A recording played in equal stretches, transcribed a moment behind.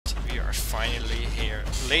are finally here.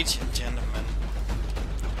 Ladies and gentlemen,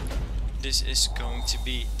 this is going to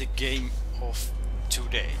be the game of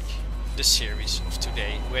today. The series of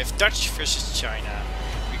today. We have Dutch versus China.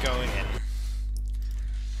 We're going in.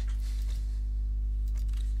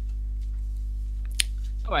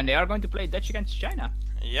 Oh, and they are going to play Dutch against China.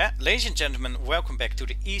 Yeah, ladies and gentlemen, welcome back to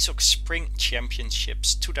the ESOC Spring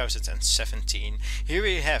Championships 2017. Here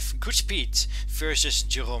we have GoodSpeed versus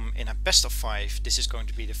Jerome in a best of 5. This is going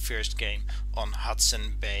to be the first game on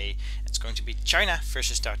Hudson Bay. It's going to be China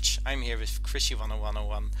versus Dutch. I'm here with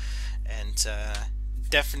Chrissy10101 and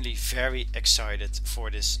definitely very excited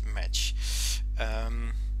for this match.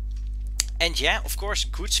 And yeah, of course,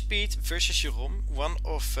 GoodSpeed versus Jerome,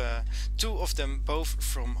 two of them both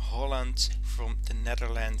from Holland, from the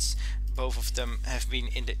Netherlands. Both of them have been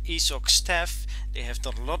in the ESOC staff. They have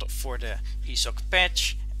done a lot for the ESOC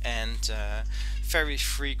Patch and very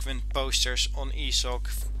frequent posters on ESOC.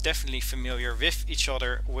 Definitely familiar with each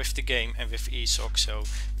other, with the game and with ESOC, so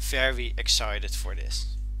very excited for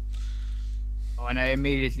this. Oh, and I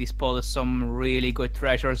immediately spotted some really good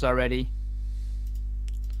treasures already.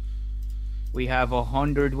 We have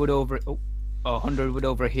 100 wood over. Oh, 100 wood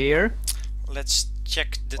over here. Let's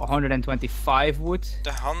check the 125 wood.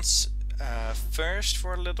 The hunts first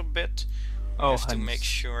for a little bit. We have to make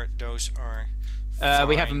sure those are.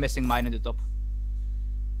 We have a missing mine in the top.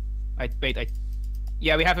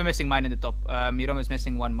 Yeah, we have a missing mine in the top. Jerome is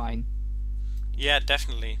missing one mine. Yeah,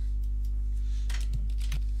 definitely.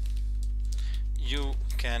 You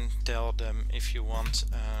can tell them if you want.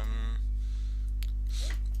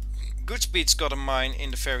 GoodSpeed's got a mine in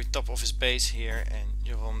the very top of his base here, and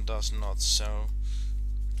Jerome does not. So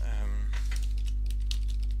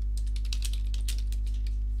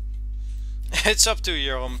it's up to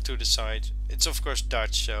Jerome to decide. It's of course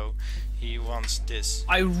Dutch, so he wants this.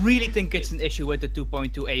 I really think it's an issue with the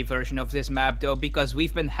 2.2a version of this map, though, because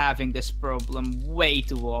we've been having this problem way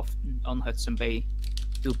too often on Hudson Bay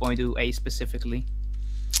 2.2a specifically.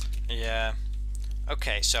 Yeah.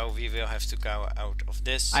 Okay, so we will have to go out of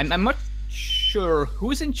this. I'm not sure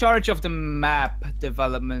who's in charge of the map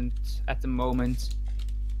development at the moment.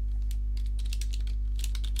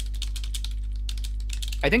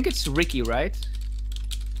 I think it's Ricky, right?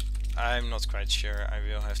 I'm not quite sure. I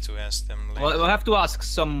will have to ask them later. Well, we'll have to ask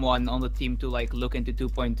someone on the team to like look into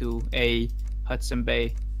 2.2a Hudson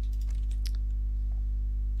Bay.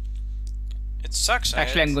 It sucks.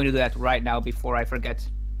 Actually, I'm going to do that right now before I forget.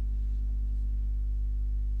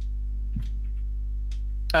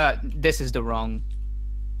 This is the wrong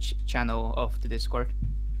channel of the Discord.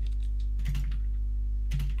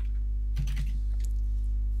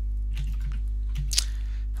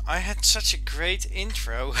 I had such a great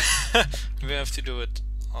intro. We have to do it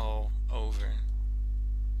all over.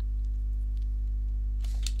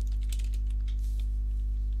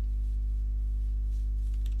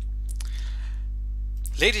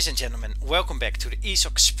 Ladies and gentlemen, welcome back to the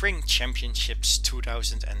ESOC Spring Championships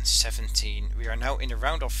 2017. We are now in the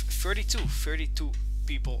round of 32. 32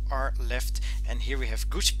 people are left, and here we have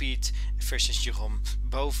GoodSpeed versus Jerome,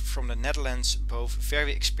 both from the Netherlands, both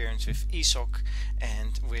very experienced with ESOC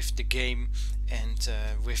and with the game and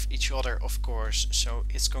with each other, of course. So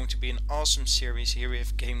it's going to be an awesome series. Here we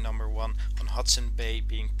have game number 1 on Hudson Bay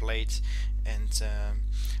being played, and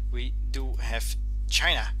we do have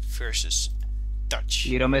China versus Dutch.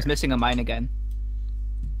 Jerome is missing a mine again.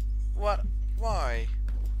 What? Why?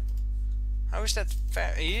 How is that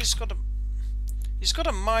fair? He's got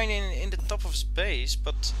a mine in the top of his base,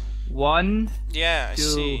 but 1. Yeah, I 2,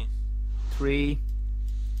 see. 3.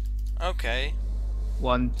 Okay.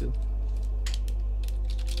 1, 2.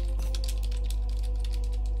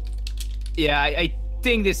 Yeah, I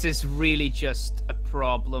think this is really just a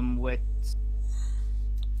problem with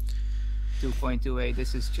 2.2a.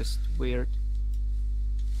 This is just weird.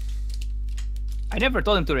 I never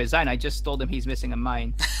told him to resign, I just told him he's missing a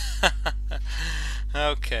mine.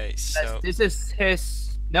 Okay, so... This is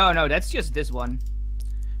his... No, that's just this one.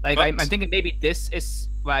 Like, I'm thinking maybe this is...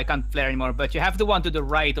 Well, I can't flare anymore, but you have the one to the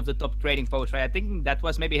right of the top trading post, right? I think that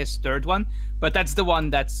was maybe his third one, but that's the one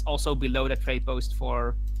that's also below the trade post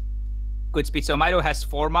for GoodSpeed. So Milo has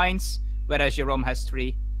 4 mines, whereas Jerome has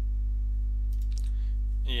 3.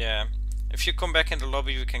 Yeah. If you come back in the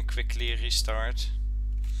lobby, we can quickly restart.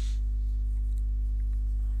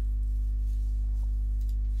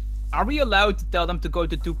 Are we allowed to tell them to go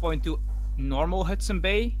to 2.2 normal Hudson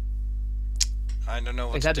Bay? I don't know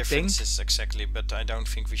what the difference is exactly, but I don't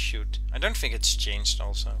think we should. I don't think it's changed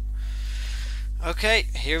also. Okay,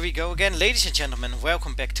 here we go again. Ladies and gentlemen,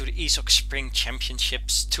 welcome back to the ESOC Spring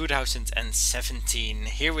Championships 2017.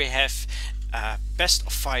 Here we have best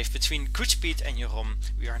of 5 between GoodSpeed and Jeroen.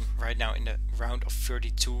 We are right now in the round of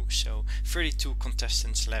 32, so 32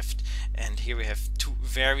 contestants left, and here we have two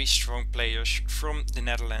very strong players from the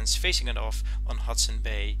Netherlands facing it off on Hudson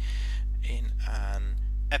Bay in an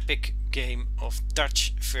epic game of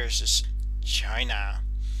Dutch versus China.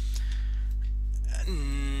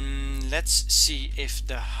 Let's see if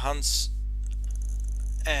the hunts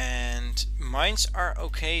and mines are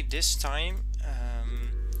okay this time.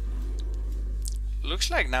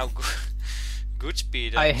 Looks like now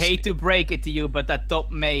GoodSpeed. I hate to break it to you, but that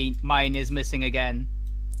top mine is missing again.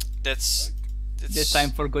 That's this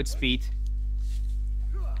time for GoodSpeed.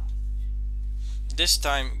 This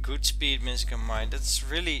time GoodSpeed missing a mine. That's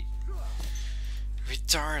really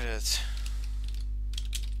retarded.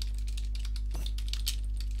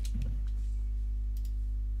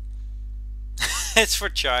 It's for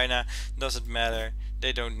China, doesn't matter.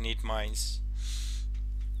 They don't need mines.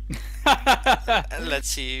 Let's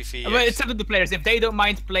see if he. Well, it's up to the players. If they don't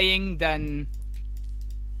mind playing, then.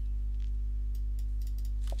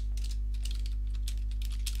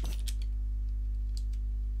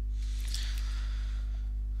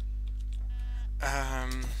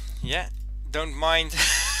 Yeah, don't mind.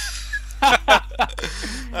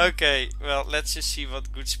 Okay, well, let's just see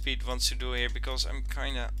what GoodSpeed wants to do here, because I'm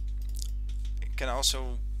kinda. Can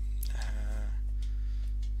also.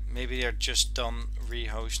 Maybe they're just done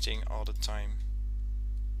re-hosting all the time.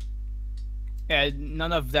 Yeah,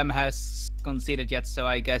 none of them has conceded yet, so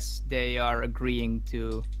I guess they are agreeing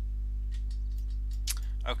to.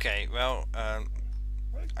 Okay, well,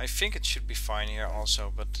 I think it should be fine here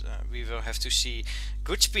also, but we will have to see.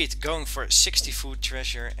 GoodSpeed going for 60 food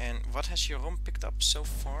treasure, and what has Jeroen picked up so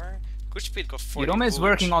far? GoodSpeed got 40 Jeroen is food.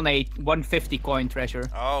 working on a 150 coin treasure.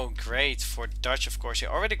 Oh, great, for Dutch, of course. He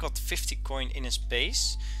already got 50 coin in his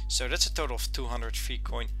base, so that's a total of 203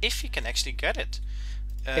 coin, if he can actually get it.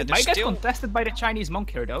 It might get contested by the Chinese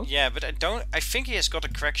monk here, though. Yeah, but I think he has got a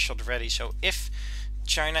crack shot ready, so if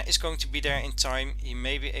China is going to be there in time, he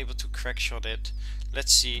may be able to crack shot it.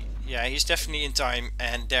 Let's see. Yeah, he's definitely in time,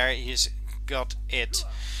 and there he's got it.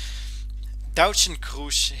 Doutzen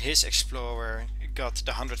Cruise, his explorer, got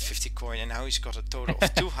the 150 coin, and now he's got a total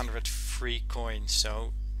of 203 coins,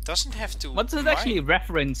 so doesn't have to. What does it actually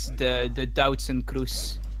reference, the Doutzen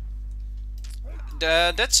Cruise?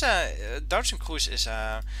 That's Doutzen Cruise is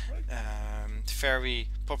a very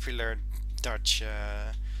popular Dutch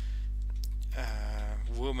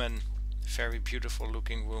woman, very beautiful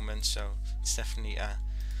looking woman, so it's definitely a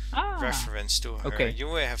reference to her. Okay. You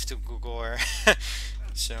will have to Google her.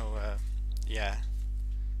 So yeah,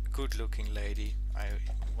 good looking lady, I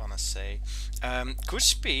wanna say.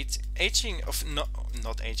 GoodSpeed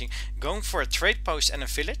not aging, going for a trade post and a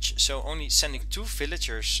village, so only sending 2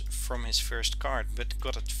 villagers from his first card, but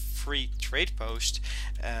got a free trade post.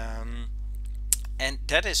 And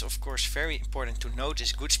that is of course very important to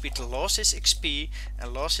notice. GoodSpeed lost his XP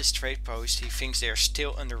and lost his trade post. He thinks they are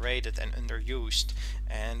still underrated and underused,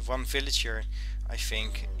 and 1 villager I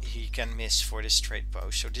think he can miss for this trade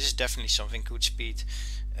post. So this is definitely something GoodSpeed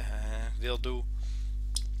will do.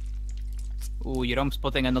 Ooh, Jeroen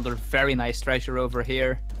spotting another very nice treasure over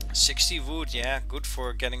here. 60 wood, yeah, good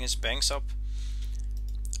for getting his banks up.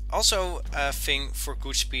 Also, a thing for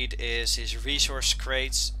GoodSpeed is his resource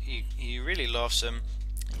crates. He really loves them.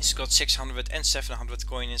 He's got 600 and 700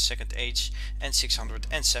 coin in second age and 600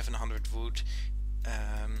 and 700 wood.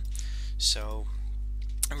 So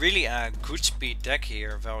really a GoodSpeed deck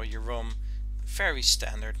here. Well, Jeroen, very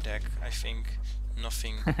standard deck, I think.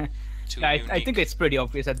 Nothing too unique. I think it's pretty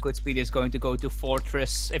obvious that GoodSpeed is going to go to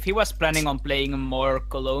Fortress. If he was planning on playing a more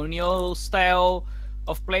colonial style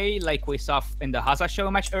of play, like we saw in the Haza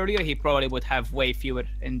show match earlier, he probably would have way fewer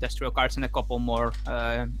industrial cards and a couple more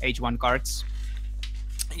H1 cards.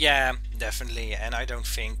 Yeah, definitely, and I don't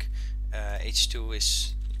think H2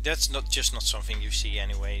 is... That's not something you see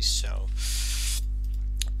anyways, so...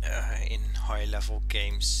 in high level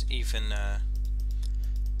games, even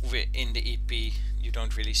in the EP, you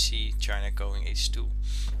don't really see China going H2.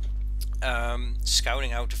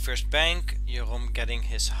 Scouting out the first bank, Jeroen getting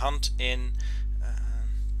his hunt in.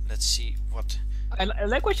 Let's see what... I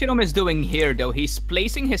like what Jeroen is doing here, though. He's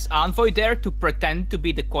placing his envoy there to pretend to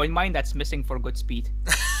be the coin mine that's missing for GoodSpeed.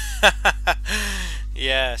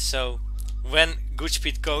 Yeah, so when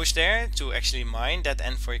GoodSpeed goes there to actually mine, that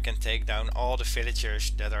envoy can take down all the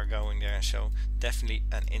villagers that are going there. So definitely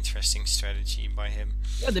an interesting strategy by him.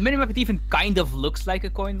 Yeah, the minimap, it even kind of looks like a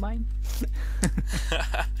coin mine.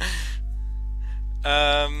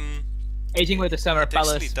 Aging with the Summer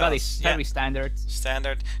Palace, very standard.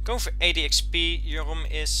 Standard. Going for 80 XP, Jeroen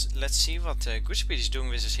is... Let's see what GoodSpeed is doing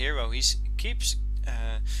with his hero. He's keeps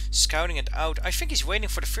scouting it out. I think he's waiting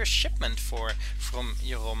for the first shipment from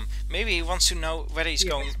Jeroen. Maybe he wants to know whether he's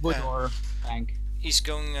going wood or bank. He's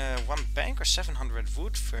going 1 bank or 700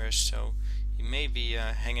 wood first, so he may be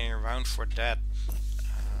hanging around for that.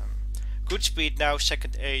 GoodSpeed now,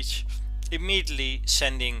 second age, immediately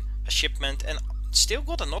sending a shipment, and still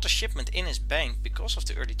got another shipment in his bank because of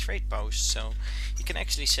the early trade post, so he can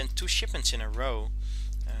actually send 2 shipments in a row.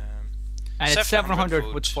 And it's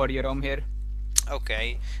 700 wood for Jeroen here.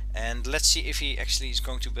 Okay, and let's see if he actually is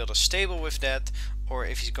going to build a stable with that, or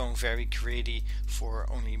if he's going very greedy for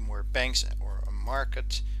only more banks or a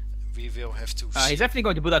market. We will have to see. He's definitely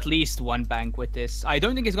going to build at least 1 bank with this. I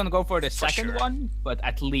don't think he's going to go for the second one, but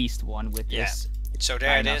at least 1 with this. So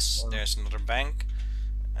there it is. There's another bank.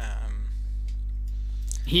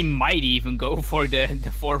 He might even go for the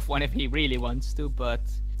 4th one if he really wants to, but...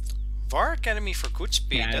 War Academy for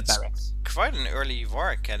GoodSpeed. Yeah, that's barracks. quite an early War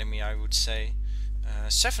Academy, I would say.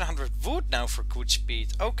 700 wood now for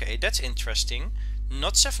GoodSpeed. Okay, that's interesting.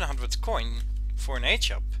 Not 700 coin for an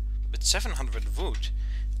H-up, but 700 wood.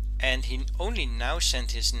 And he only now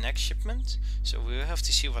sent his next shipment, so we'll have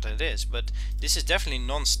to see what it is. But this is definitely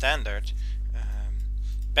non-standard.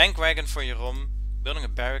 Bank wagon for Jeroen, building a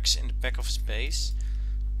barracks in the back of his base.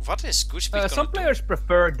 What is GoodSpeed gonna Some do? players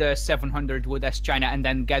prefer the 700 wood as China and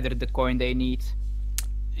then gather the coin they need.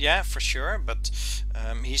 Yeah, for sure, but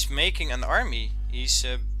he's making an army. He's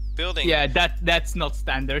building... Yeah, that's not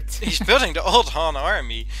standard. He's building the old Han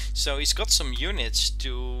army, so he's got some units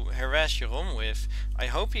to harass Jeroen with. I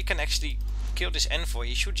hope he can actually kill this envoy.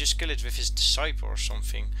 He should just kill it with his disciple or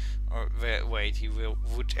something. Or wait, he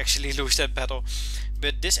would actually lose that battle.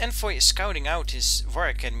 But this envoy is scouting out his War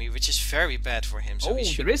Academy, which is very bad for him. So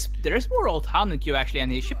there is more old Han in queue actually,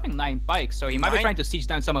 and he's shipping 9 pikes, so he might be trying to siege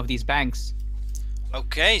down some of these banks.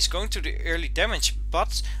 Okay, he's going to the early damage,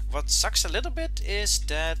 but what sucks a little bit is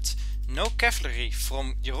that no cavalry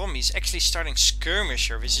from Jeroen. He's actually starting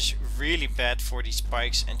skirmisher, which is really bad for these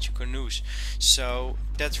pikes and canoes. So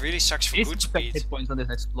that really sucks for GoodSpeed. Hit points on this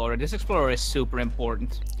explorer. This explorer is super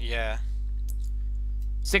important. Yeah.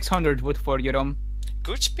 600 wood for Jeroen.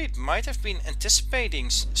 GoodSpeed might have been anticipating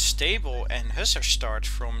stable and hussar start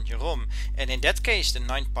from Jeroen, and in that case the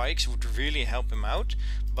 9 pikes would really help him out.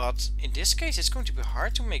 But in this case it's going to be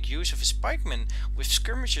hard to make use of his pikemen with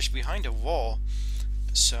skirmishers behind a wall.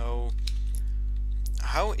 So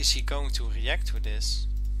how is he going to react to this?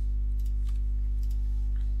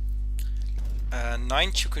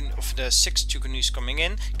 9 of the 6 Chukanus coming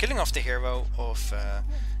in, killing off the hero of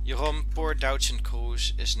Jeroen. Poor Doutzen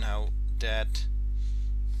Cruz is now dead.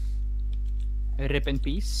 Rip in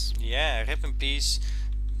peace. Yeah, rip in peace.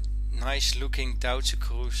 Nice looking Doutzen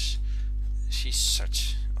Cruz. She's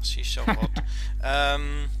so hot.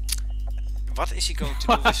 What is he going to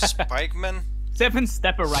do with his pikemen? 7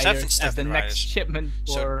 stepper riders as the next riders. shipment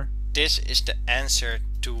for... So this is the answer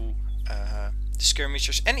to the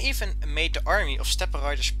skirmishers, and even made the army of stepper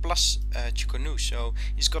riders plus Chukonu. So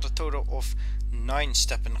he's got a total of 9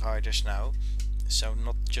 stepper riders now. So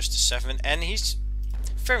not just the 7, and he's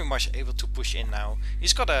very much able to push in now.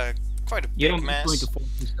 He's got quite a big mass, going to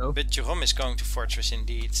fortress, though. but Jeroen is going to fortress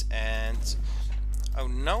indeed. And oh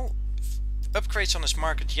no upgrades on his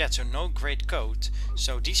market yet, so no great code.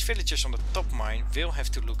 So these villagers on the top mine will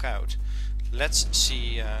have to look out. Let's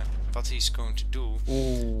see what he's going to do.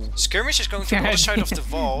 Ooh. Skirmish is going to the other side of the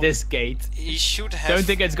wall. This gate. He should have... Don't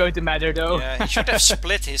think it's going to matter though. Yeah, he should have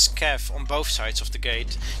split his cav on both sides of the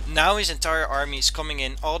gate. Now his entire army is coming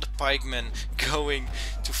in, all the pikemen going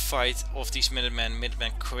to fight off these Minutemen.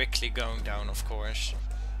 Minutemen quickly going down, of course.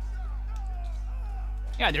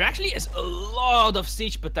 Yeah, there actually is a lot of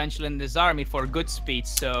siege potential in this army for GoodSpeed,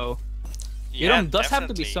 so Yeah, does have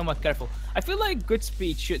to be definitely. somewhat careful. I feel like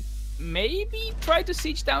GoodSpeed should maybe try to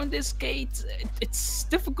siege down this gate. It's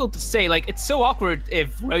difficult to say, like it's so awkward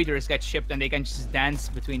if raiders get shipped and they can just dance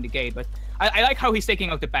between the gate, but I like how he's taking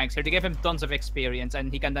out the banks here. They give him tons of experience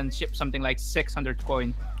and he can then ship something like 600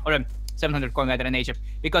 coin, or 700 coin rather than H-up.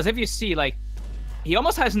 Because if you see, like, he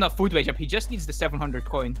almost has enough food wage up, he just needs the 700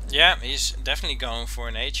 coin. Yeah, he's definitely going for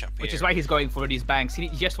an H-up here. Which is why he's going for these banks. He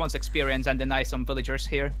just wants experience and deny some villagers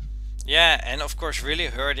here. Yeah, and of course really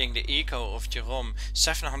hurting the eco of Jeroen.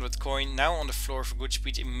 700 coin now on the floor for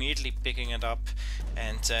GoodSpeed, immediately picking it up.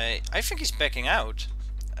 And I think he's backing out.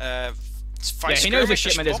 Yeah, he knows the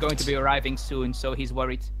shipment is going to be arriving soon, so he's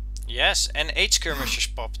worried. Yes, and 8 skirmishers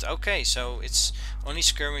popped. Okay, so it's only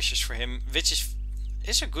skirmishers for him, which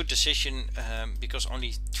is a good decision because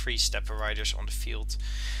only 3 stepper riders on the field.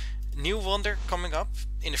 New wonder coming up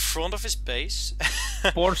in the front of his base.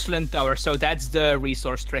 Porcelain tower, so that's the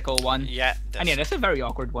resource trickle one. Yeah, and yeah, that's a very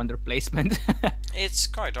awkward wonder placement. It's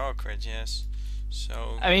quite awkward, yes.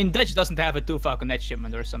 So I mean, Dutch doesn't have a 2 Falcon net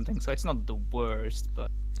shipment or something, so it's not the worst, but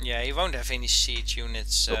yeah, he won't have any siege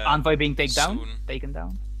units. so Envoy being taken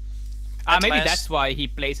down. Maybe last... that's why he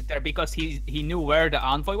placed it there, because he knew where the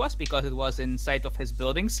Envoy was, because it was inside of his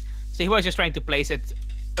buildings. So he was just trying to place it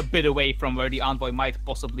a bit away from where the Envoy might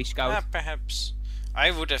possibly scout. Perhaps.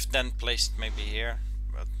 I would have then placed maybe here,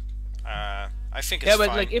 but I think it's yeah, but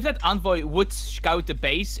fine. like if that Envoy would scout the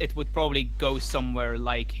base, it would probably go somewhere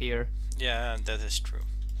like here. Yeah, that is true.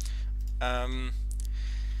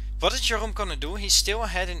 What is Jerome gonna do? He's still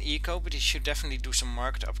ahead in eco, but he should definitely do some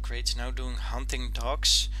market upgrades. Now doing hunting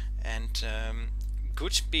dogs and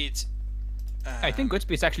GoodSpeed. I think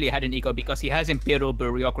GoodSpeed is actually ahead in eco because he has Imperial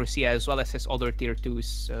Bureaucracy as well as his other tier 2s,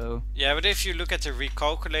 so... Yeah, but if you look at the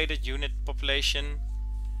recalculated unit population,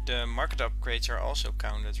 the market upgrades are also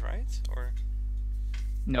counted, right? Or...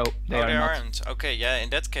 No, they aren't. Okay, yeah,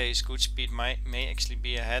 in that case GoodSpeed may actually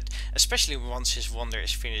be ahead, especially once his wonder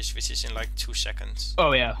is finished, which is in like 2 seconds.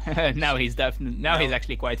 Oh yeah, now he's definitely he's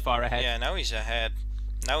actually quite far ahead. Yeah, now he's ahead.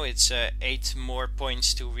 Now it's 8 more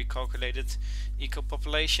points to recalculated eco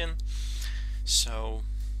population. So,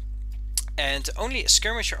 and only a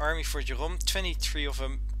skirmisher army for Jerome, 23 of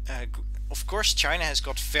them. Of course, China has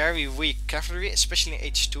got very weak cavalry, especially in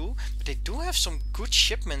H2, but they do have some good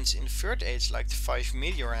shipments in third age, like the 5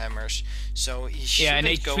 meteor hammers. So he shouldn't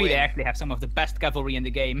in H3 they actually have some of the best cavalry in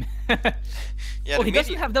the game. Yeah, oh, he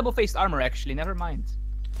doesn't have double-faced armor actually. Never mind.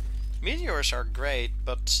 Meteors are great,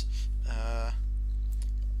 but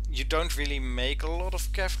you don't really make a lot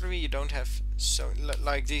of cavalry. You don't have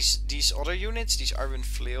like these other units, these iron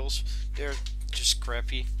flails. They're just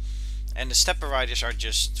crappy. And the stepper riders are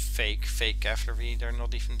just fake cavalry. They're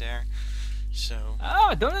not even there. So.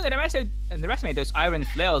 Oh, don't underestimate those iron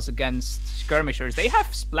flails against skirmishers. They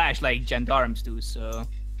have splash like gendarmes do. So.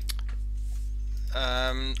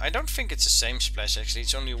 I don't think it's the same splash actually.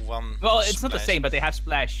 It's only one. Well, it's not the same, but they have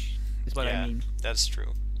splash. Is what I mean. That's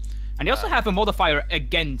true. And they also have a modifier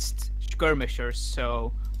against skirmishers.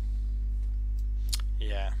 So.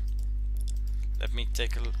 Yeah. Let me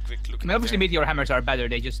take a quick look. I mean, obviously, meteor hammers are better.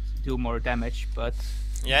 They just do more damage, but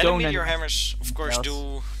yeah, the meteor hammers, of course,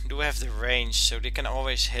 do have the range, so they can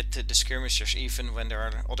always hit the skirmishers, even when there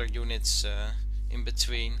are other units in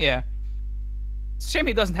between. Yeah. Shame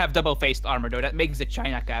he doesn't have double-faced armor, though. That makes the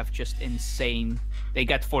China Cav just insane. They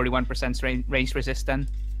get 41% range resistance.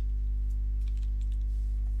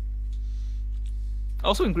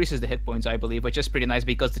 Also increases the hit points, I believe, which is pretty nice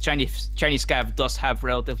because the Chinese Cav does have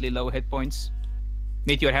relatively low hit points.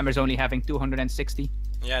 Meteor Hammers only having 260.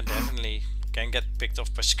 Yeah, definitely. Can get picked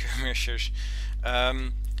off by skirmishers.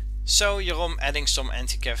 So Jerome adding some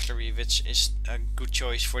anti-cavalry, which is a good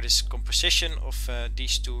choice for this composition of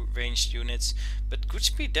these two ranged units. But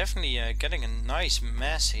GoodSpeed definitely getting a nice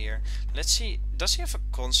mass here. Let's see, does he have a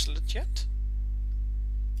consulate yet?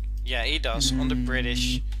 Yeah, he does, on the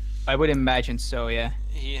British. I would imagine so, yeah.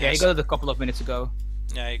 He got it a couple of minutes ago.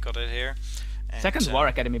 Yeah, he got it here. And, second War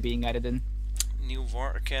Academy being added in. New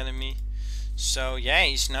War Academy. So yeah,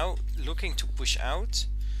 he's now looking to push out.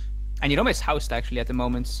 And Jerome is housed actually at the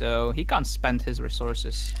moment, so he can't spend his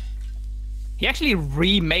resources. He actually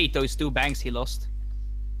remade those 2 banks he lost.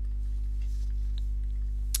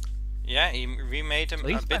 Yeah, he remade them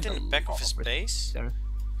a bit in the back of his base. There.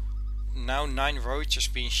 Now 9 roaches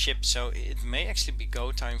being shipped, so it may actually be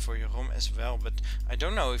go time for Jerome as well, but I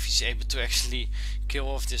don't know if he's able to actually kill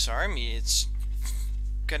off this army. It's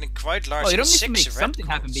getting quite large. Well, you don't need to make something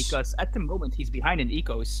happen because at the moment he's behind in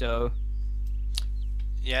eco, so...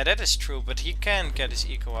 Yeah, that is true, but he can get his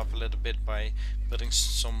eco up a little bit by building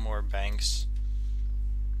some more banks.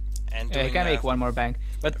 And he can make one more bank.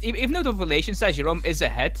 But even though the population size Jerome is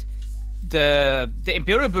ahead, the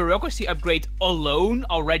Imperial Bureaucracy upgrade alone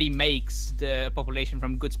already makes the population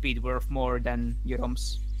from GoodSpeed worth more than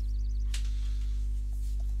Jerome's.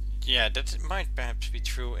 Yeah, that might perhaps be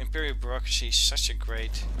true. Imperial Bureaucracy is such a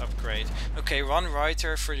great upgrade. Okay, one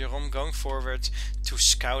writer for Jerome going forward to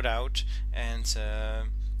scout out and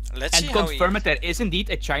let's see how confirm it there is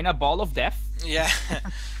indeed a China Ball of Death. Yeah.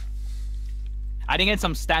 Adding in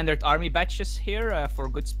some standard army batches here for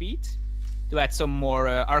GoodSpeed to add some more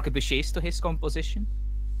arquebusiers to his composition.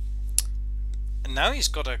 And now he's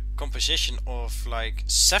got a composition of like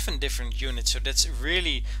 7 different units, so that's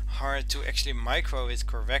really hard to actually micro it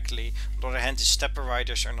correctly. On the other hand, the stepper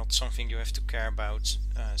riders are not something you have to care about,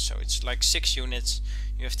 so it's like 6 units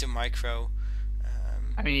you have to micro.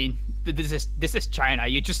 I mean, this is China.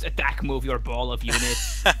 You just attack move your ball of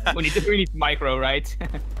units. we need micro, right?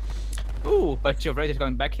 Ooh, but your is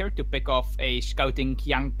going back here to pick off a scouting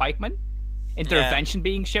young pikeman. Intervention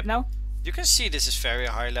being shipped now. You can see this is very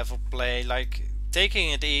high level play, like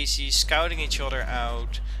taking it easy, scouting each other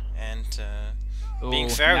out, and being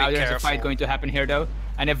very now there's careful. A fight going to happen here though,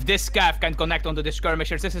 and if this cav can connect onto the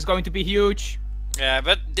skirmishers, this is going to be huge. Yeah,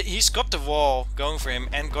 but he's got the wall going for him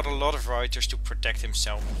and got a lot of reiters to protect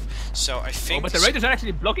himself. So I think. But the reiters are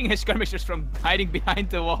actually blocking his skirmishers from hiding behind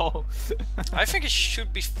the wall. I think it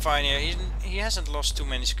should be fine here. He hasn't lost too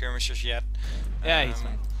many skirmishers yet. Yeah, he's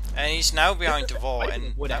fine. And he's now behind the wall.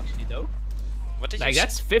 And wood actually though. What did like you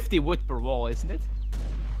that's 50 wood per wall, isn't it?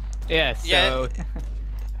 Yeah. So. Yeah.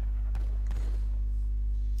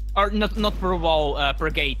 Or not per wall, per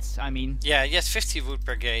gate, I mean. Yeah, yes, 50 wood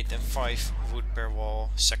per gate and 5 wood per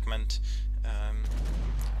wall segment.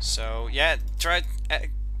 So yeah, try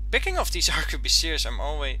picking off these arquebusiers. I'm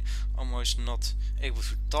almost not able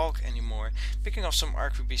to talk anymore. Picking off some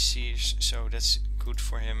arquebusiers, so that's good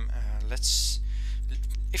for him.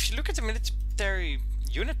 If you look at the military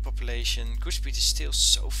unit population, GoodSpeed is still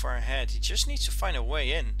so far ahead. He just needs to find a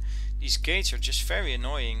way in. These gates are just very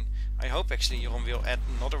annoying. I hope actually Jeroen will add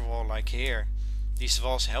another wall like here. These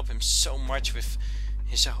walls help him so much with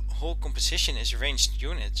his whole composition is ranged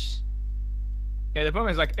units. Yeah, the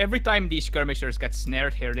problem is like every time these skirmishers get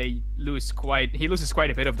snared here, he loses quite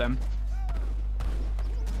a bit of them.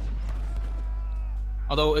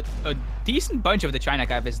 Although a decent bunch of the China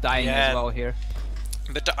cav is dying as well here.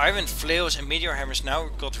 But the iron flails and meteor hammers now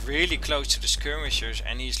got really close to the skirmishers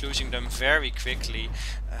and he's losing them very quickly.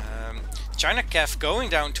 China cav going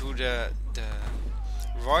down to the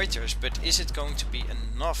reiters, but is it going to be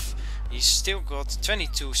enough? He's still got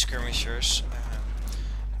 22 skirmishers,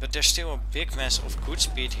 but there's still a big mess of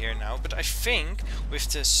GoodSpeed here now. But I think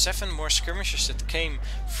with the 7 more skirmishers that came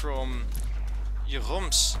from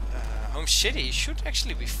Jeroen's home city, he should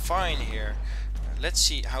actually be fine here. Let's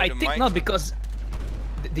see how I think not, because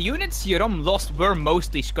the units Jeroen lost were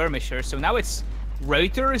mostly skirmishers, so now it's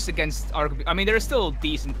reiters against I mean, they're still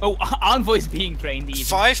decent. Oh, envoys being trained even.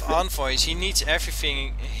 5 envoys, he needs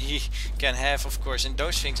everything he can have, of course, and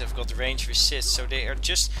those things have got range resist, so they are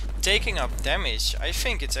just taking up damage. I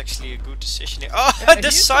think it's actually a good decision here. Oh, yeah,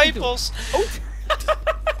 disciples!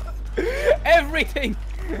 Everything!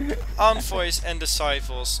 Envoys and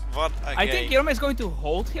disciples, what a I game. think Jeroen is going to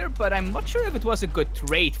hold here, but I'm not sure if it was a good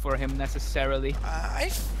trade for him necessarily. I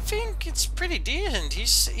think it's pretty decent.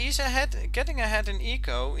 He's ahead, getting ahead in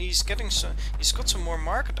eco. He's got some more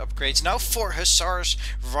market upgrades now for hussars.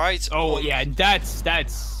 Right. Oh yeah, that's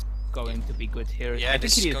going to be good here. Yeah, I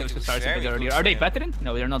think he needed those hussars a bit earlier. Are they veteran?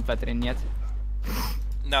 No, they're not veteran yet.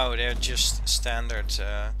 No, they're just standard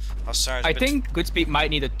hussars. I think GoodSpeed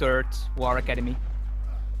might need a 3rd war academy.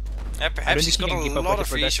 Yeah, perhaps he's got a lot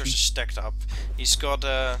of resources stacked up. He's got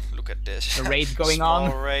look at this. A raid going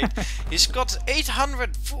Small on. raid. He's got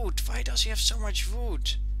 800 wood. Why does he have so much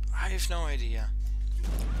wood? I have no idea.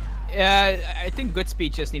 I think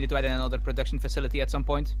GoodSpeed just needed to add another production facility at some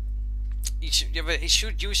point. But he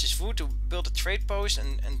should use his wood to build a trade post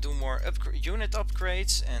and do more unit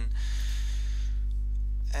upgrades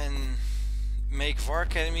and make war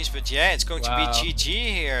academies. But yeah, it's going to be GG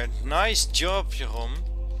here. Nice job, Jeroen.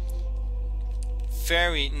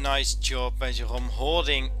 Very nice job by Jeroen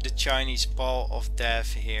holding the Chinese ball of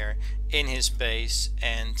death here in his base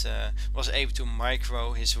and was able to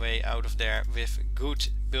micro his way out of there with good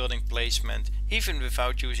building placement, even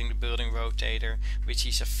without using the building rotator, which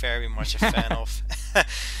he's very much a fan of.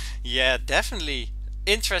 Yeah, definitely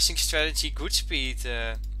interesting strategy. GoodSpeed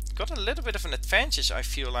got a little bit of an advantage, I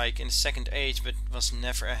feel like, in the second age, but was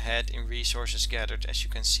never ahead in resources gathered, as you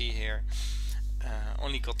can see here.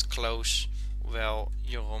 Only got close. Well,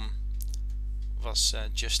 Jeroen was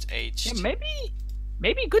just aged. Yeah,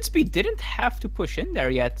 maybe GoodSpeed didn't have to push in there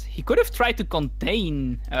yet. He could have tried to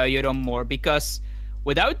contain Jeroen more, because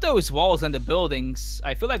without those walls and the buildings,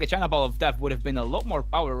 I feel like the China Ball of Death would have been a lot more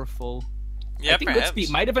powerful. Yeah, I think GoodSpeed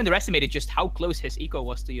might have underestimated just how close his eco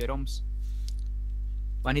was to Jeroen's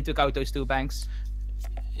when he took out those 2 banks.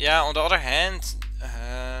 Yeah, on the other hand,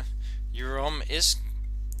 Jeroen is...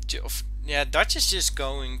 Yeah, Dutch is just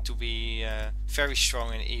going to be very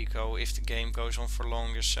strong in eco if the game goes on for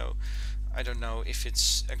longer, so I don't know if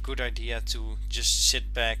it's a good idea to just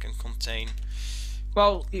sit back and contain.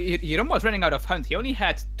 Well, Jeroen was running out of hunt. He only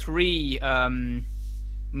had 3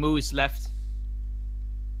 moose left.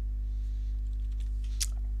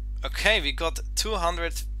 Okay, we got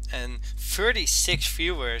 236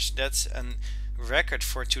 viewers. That's a record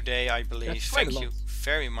for today, I believe. Thank you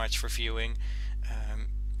very much for viewing.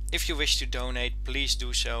 If you wish to donate, please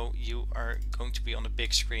do so. You are going to be on the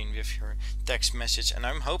big screen with your text message, and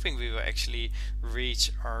I'm hoping we will actually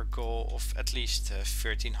reach our goal of at least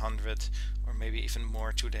 1300 or maybe even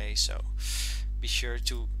more today. So be sure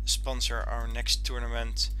to sponsor our next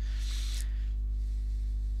tournament.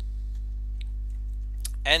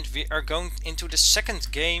 And we are going into the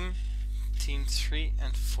second game, team 3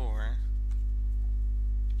 and 4.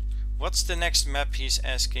 What's the next map, he's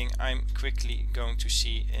asking. I'm quickly going to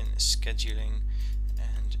see in scheduling.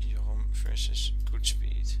 And Jeroen versus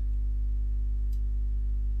GoodSpeed.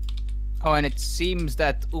 Oh, and it seems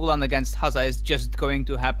that Ulan against Haza is just going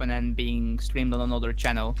to happen and being streamed on another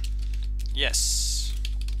channel. Yes.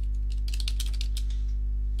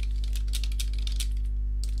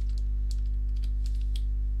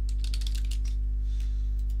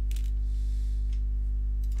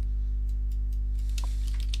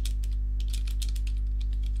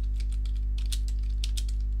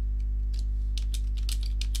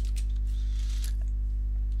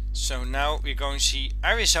 So now we're going to see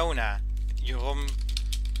Arizona. Jeroen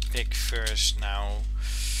pick first now.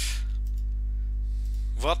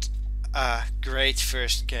 What a great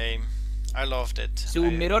first game. I loved it. So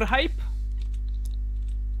mirror hype?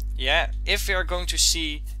 Yeah, if we are going to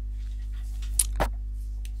see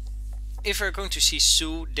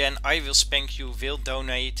Sue, then I will spank you, will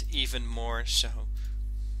donate even more, so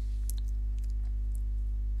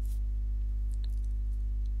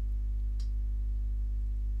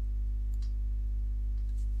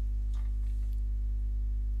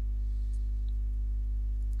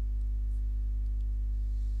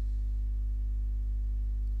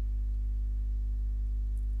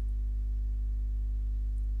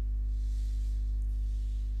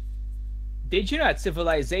Did you know that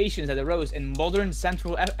civilizations that arose in modern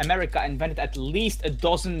Central America invented at least a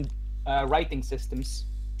dozen writing systems?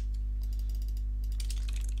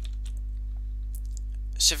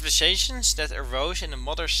 Civilizations that arose in the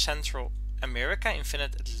modern Central America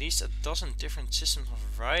invented at least a dozen different systems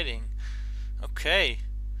of writing. Okay.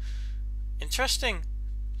 Interesting.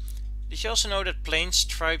 Did you also know that Plains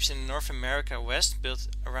tribes in North America West built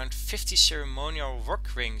around 50 ceremonial rock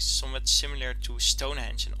rings, somewhat similar to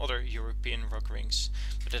Stonehenge and other European rock rings,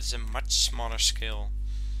 but at a much smaller scale?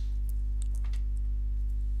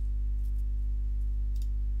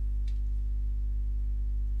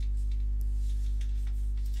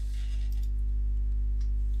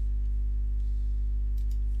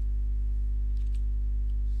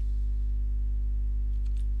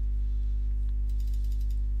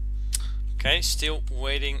 Okay, still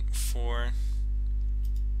waiting for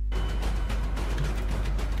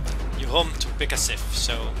Jeroen to pick a civ,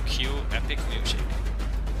 so cue epic music.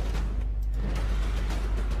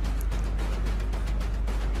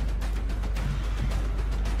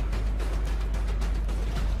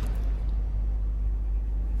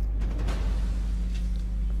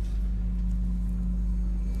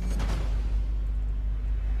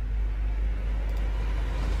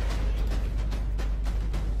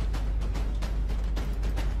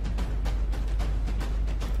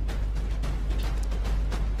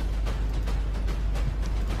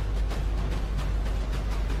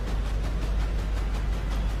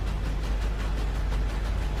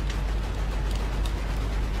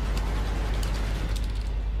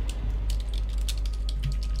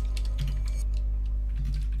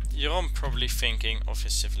 Jeroen probably thinking of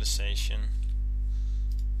his civilization.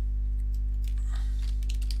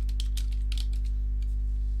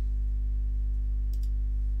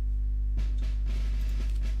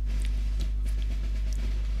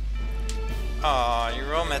 Ah,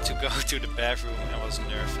 Jeroen had to go to the bathroom. I was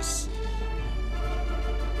nervous.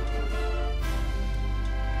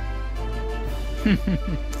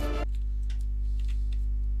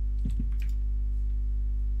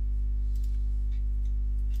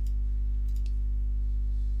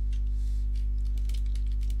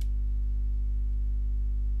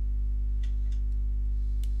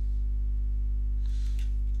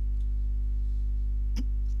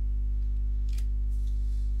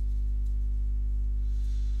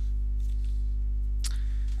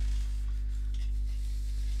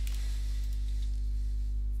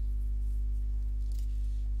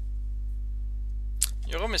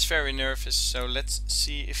 Jeroen is very nervous, so let's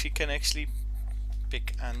see if he can actually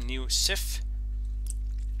pick a new civ.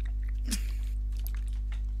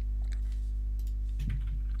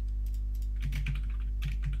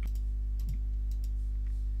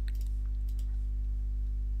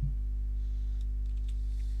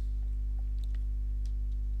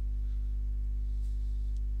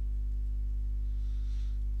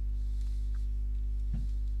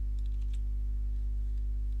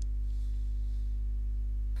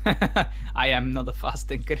 I am not a fast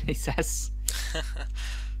thinker, he says.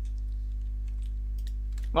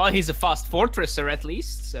 Well, he's a fast fortresser at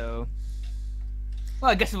least, so...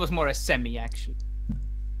 Well, I guess it was more a semi, actually.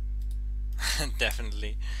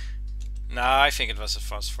 Definitely. No, I think it was a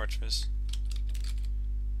fast fortress.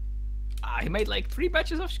 He made like 3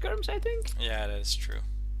 batches of skirms, I think? Yeah, that is true.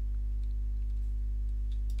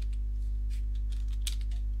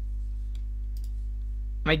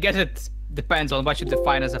 I guess it depends on what you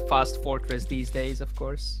define as a fast fortress these days, of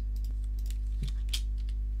course.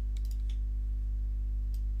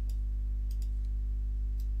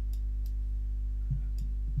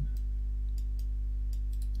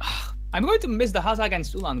 I'm going to miss the Haza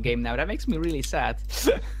against Ulan game now. That makes me really sad.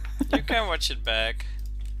 You can watch it back.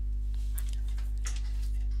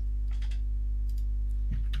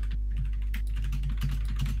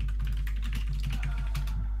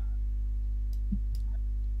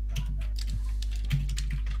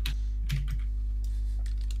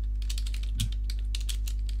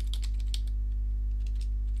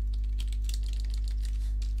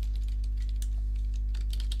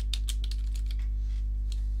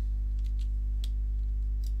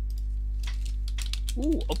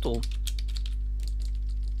 Ooh, Otto.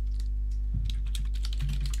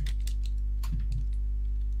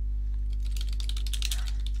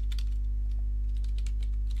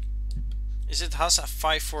 Is it Hasa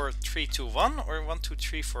 5 4 3 2 1 or 1 2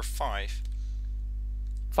 3 4 5?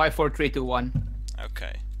 5, 4, 3, 2, 1.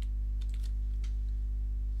 Okay.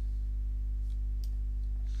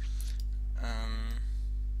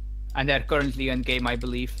 And they're currently in game, I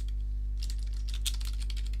believe.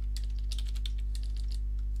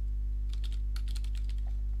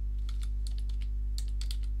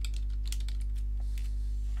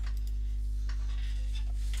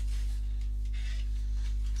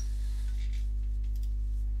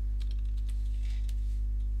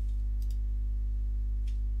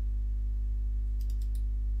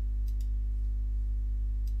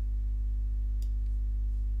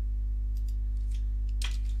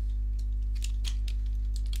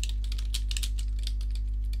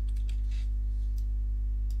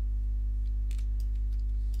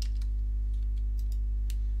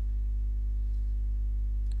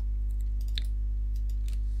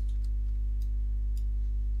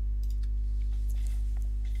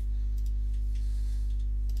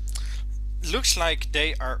 Looks like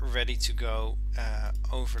they are ready to go.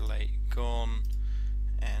 Overlay gone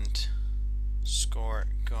and score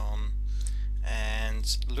gone,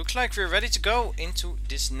 and looks like we're ready to go into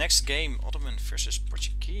this next game, Ottoman versus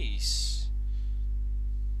Portuguese.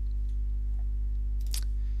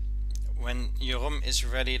 When Jeroen is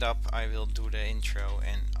readied up, I will do the intro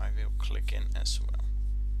and I will click in as well.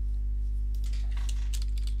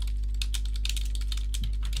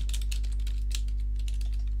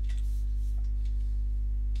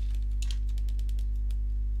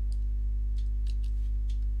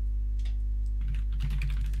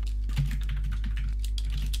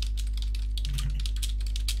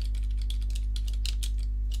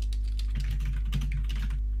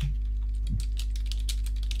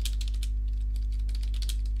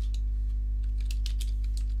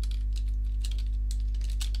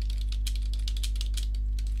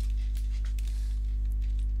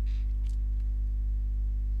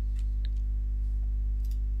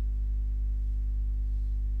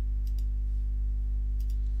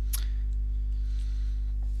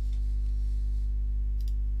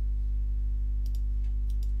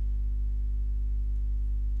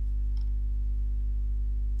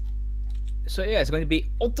 So yeah, it's going to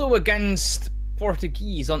be Otto against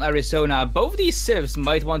Portuguese on Arizona. Both these civs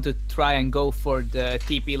might want to try and go for the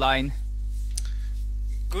TP line.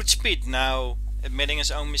 GoodSpeed now admitting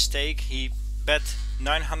his own mistake. He bet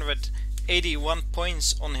 981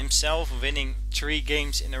 points on himself, winning 3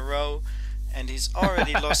 games in a row, and he's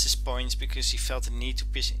already lost his points because he felt the need to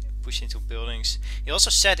push into buildings. He also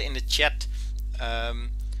said in the chat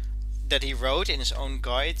that he wrote in his own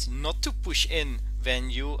guide not to push in when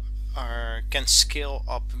you can scale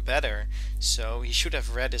up better, so he should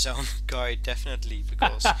have read his own guide definitely,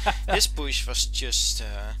 because his push was just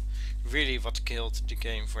really what killed the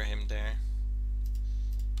game for him there.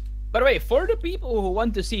 By the way, for the people who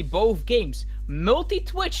want to see both games,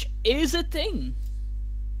 multi-Twitch is a thing.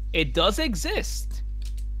 It does exist.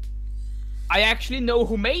 I actually know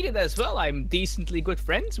who made it as well. I'm decently good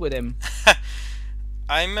friends with him.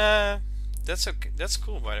 That's okay. That's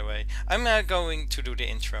cool, by the way. I'm going to do the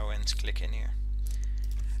intro and click in here.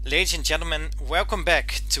 Ladies and gentlemen, welcome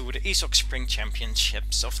back to the ESOC Spring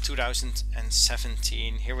Championships of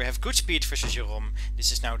 2017. Here we have GoodSpeed versus Jeroen.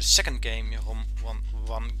 This is now the second game. Jeroen won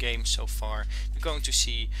one game so far. We're going to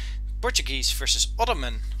see Portuguese versus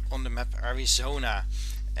Ottoman on the map Arizona.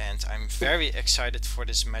 And I'm very excited for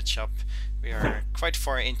this matchup. We are quite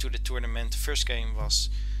far into the tournament. The first game was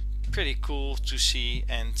pretty cool to see,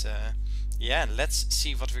 and yeah, let's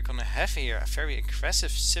see what we're gonna have here. A very aggressive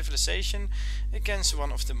civilization against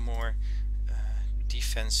one of the more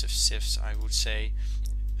defensive civs, I would say.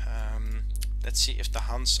 Let's see if the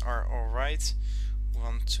Huns are alright.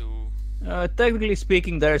 1, 2. Technically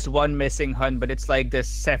speaking, there's one missing hunt, but it's like the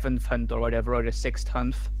 7th hunt or whatever, or the 6th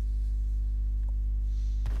hunt.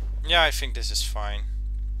 Yeah, I think this is fine.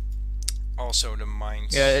 Also the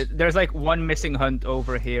mines. Yeah, there's like one missing hunt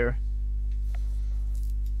over here.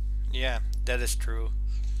 Yeah, that is true.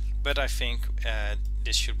 But I think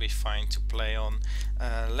this should be fine to play on.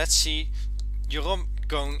 Let's see. Jeroen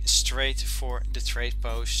going straight for the trade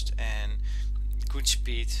post, and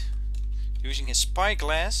GoodSpeed using his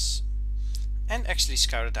spyglass and actually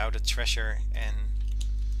scouted out a treasure, and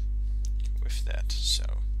with that,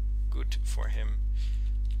 so good for him.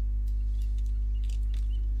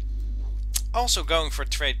 Also going for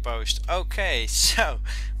trade post. Okay, so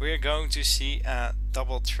we're going to see a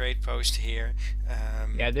double trade post here.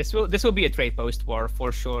 Yeah, this will be a trade post war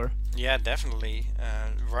for sure. Yeah, definitely.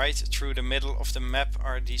 Right through the middle of the map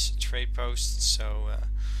are these trade posts, so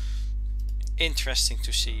interesting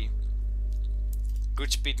to see.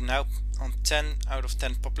 GoodSpeed now on 10 out of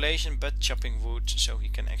 10 population, but chopping wood, so he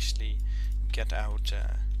can actually get out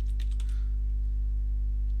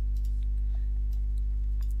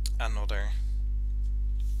another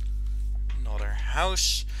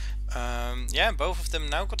house. Yeah, both of them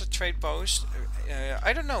now got a trade post.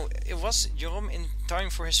 I don't know, it was Jeroen in time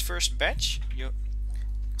for his first batch?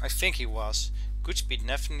 I think he was. GoodSpeed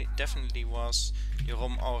definitely was.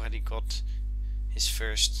 Jeroen already got his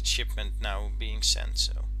first shipment now being sent,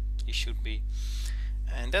 so he should be.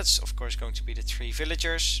 And that's of course going to be the 3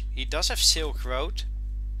 villagers. He does have Silk Road.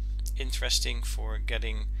 Interesting for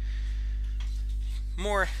getting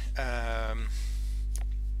more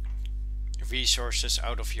resources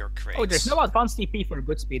out of your crates. Oh, there's no advanced TP for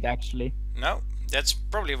GoodSpeed actually. No, that's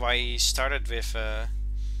probably why he started with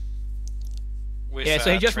yeah,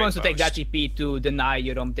 so he just wants to take that post. TP to deny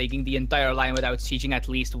Jeroen taking the entire line without sieging at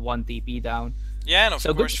least one TP down. Yeah, and of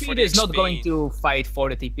So course for GoodSpeed the is not XP. going to fight for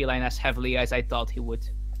the TP line as heavily as I thought he would.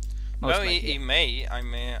 Most Well, he likely. may. I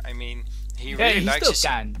mean, he Yeah, really he likes still his.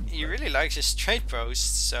 can. He really likes his trade posts,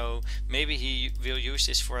 so maybe he will use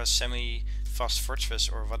this for a semi-fast fortress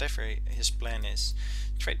or whatever his plan is.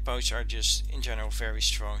 Trade posts are just in general very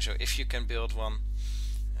strong, so if you can build one,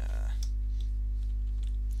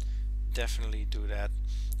 definitely do that.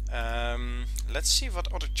 Let's see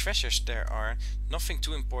what other treasures there are. Nothing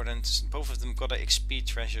too important. Both of them got a XP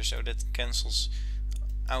treasure, so that cancels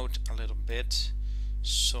out a little bit.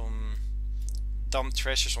 Some dumb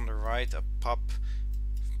treasures on the right, a pup,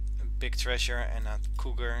 a big treasure, and a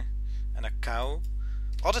cougar, and a cow.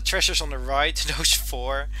 Other treasures on the right, those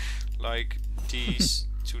 4, like these,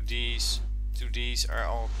 to these are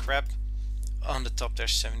all crap. On the top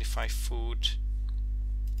there's 75 food.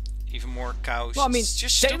 Even more cows. Well, I mean, it's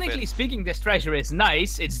just technically stupid. speaking, this treasure is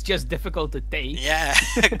nice. It's just difficult to take. Yeah,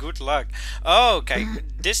 good luck. Oh, okay,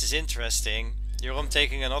 this is interesting. I'm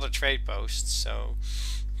taking another trade post, so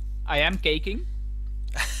I am caking.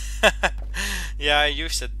 yeah, I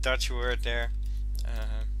used a Dutch word there.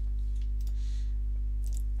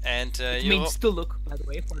 And It means to look, by the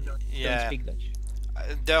way, for those who Yeah. don't speak Dutch.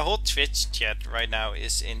 the whole Twitch chat right now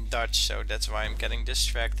is in Dutch, so that's why I'm getting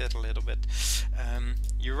distracted a little bit.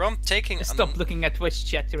 Taking Stop looking at Twitch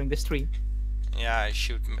chat during the stream. Yeah, I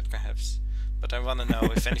should perhaps, but I want to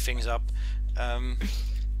know if anything's up.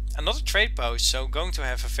 Another trade post, so going to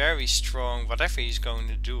have a very strong whatever he's going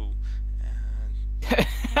to do.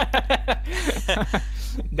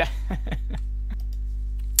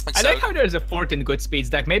 I like how there's a fort in GoodSpeed's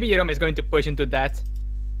deck. Maybe Jeroen is going to push into that.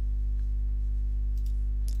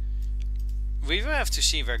 We will have to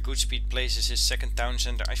see where GoodSpeed places his second town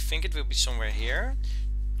center. I think it will be somewhere here,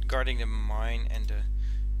 guarding the mine and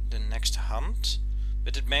the next hunt.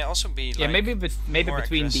 But it may also be Yeah, like maybe more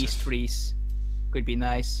between these aggressive. trees could be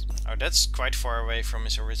nice. Oh, that's quite far away from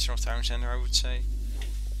his original town center, I would say.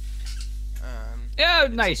 Yeah,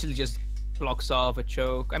 nicely just blocks off a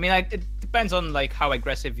choke. I mean, it depends on like how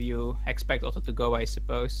aggressive you expect Otto to go, I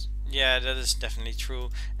suppose. Yeah, that is definitely true.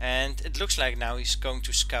 And it looks like now he's going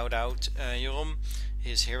to scout out Jeroen.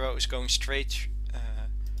 His hero is going straight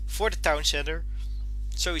for the town center.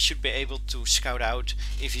 So he should be able to scout out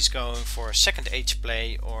if he's going for a second age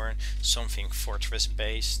play or something fortress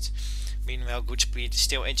based. Meanwhile, GoodSpeed is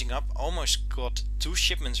still aging up, almost got 2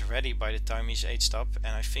 shipments ready by the time he's aged up,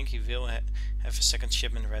 and I think he will have a second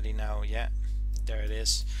shipment ready now. Yeah, there it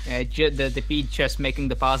is. The P just making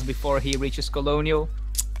the pass before he reaches Colonial.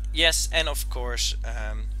 Yes, and of course,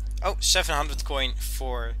 700 coin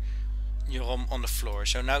for Jeroen on the floor.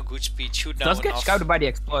 So now GoodSpeed should now does get scouted by the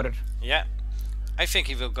Explorer. Yeah, I think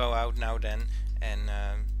he will go out now then, and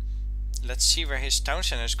let's see where his town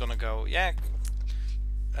center is gonna go. Yeah,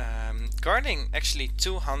 guarding actually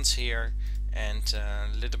 2 hunts here and a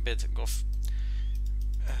little bit of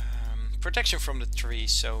protection from the tree.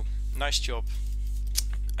 So nice job.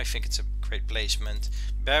 I think it's a great placement.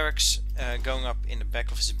 Barracks going up in the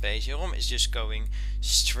back of his base. Jeroen is just going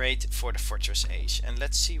straight for the fortress age, and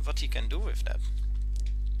let's see what he can do with that.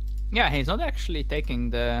 Yeah, he's not actually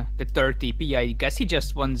taking the third TP. I guess he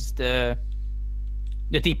just wants the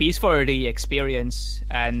TPs for the experience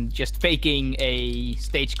and just faking a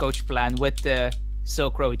stagecoach plan with the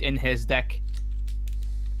Silk Road in his deck.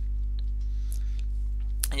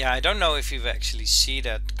 Yeah, I don't know if you actually see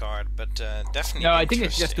that card, but definitely. No, I think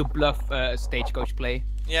it's just to bluff a stagecoach play.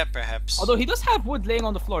 Yeah, perhaps. Although he does have wood laying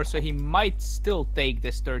on the floor, so he might still take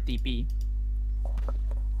this third TP.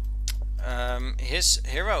 His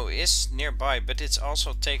hero is nearby, but it's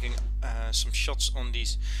also taking some shots on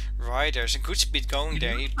these riders. And GoodSpeed going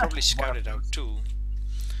there, he probably scouted out too.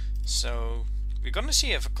 So we're gonna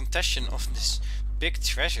see a contestation of this big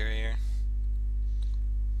treasure here.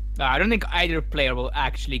 I don't think either player will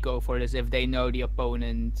actually go for this if they know the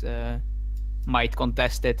opponent might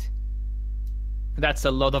contest it. That's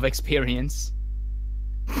a lot of experience.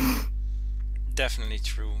 Definitely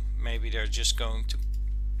true. Maybe they're just going to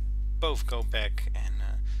both go back and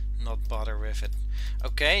not bother with it.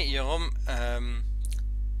 Okay, Jeroen,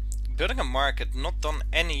 building a market, not done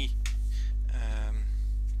any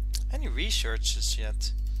researches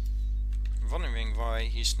yet. Wondering why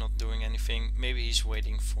he's not doing anything. Maybe he's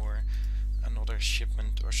waiting for another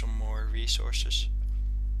shipment or some more resources.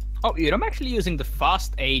 Oh, I'm actually using the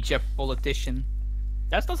fast age up politician.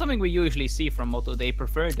 That's not something we usually see from Motto. They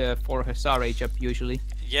prefer the 4 Hussar age up usually.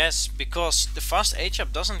 Yes, because the fast age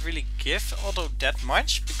up doesn't really give Otto that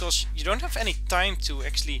much, because you don't have any time to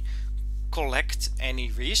actually collect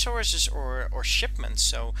any resources or shipments.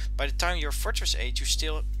 So by the time you're fortress age, you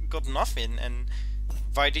still got nothing, and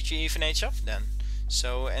why did you even age up then?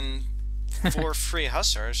 So, and 4 free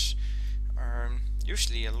Hussars are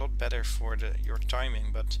usually a lot better for your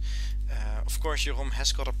timing, but of course Jeroen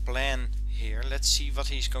has got a plan here. Let's see what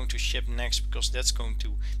he's going to ship next, because that's going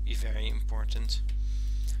to be very important.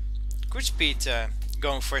 GoodSpeed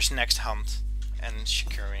going for his next hunt and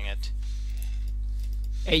securing it.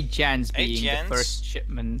 8 Jans being the first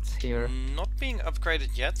shipment here. Not being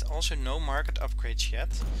upgraded yet, also no market upgrades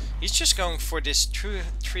yet. He's just going for this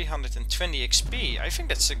 320 XP. I think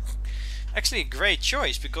that's actually a great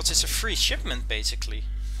choice, because it's a free shipment basically.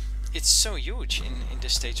 It's so huge in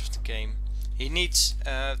this stage of the game. He needs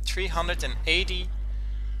 380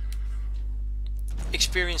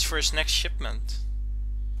 experience for his next shipment.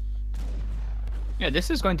 Yeah,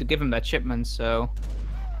 this is going to give him that shipment, so...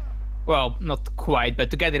 Well, not quite, but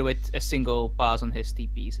together with a single pass on his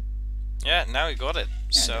TPs. Yeah, now he got it.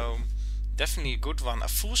 Yeah, so definitely a good one. A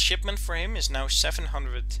full shipment for him is now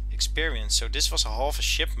 700 experience. So this was a half a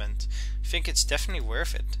shipment. I think it's definitely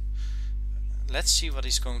worth it. Let's see what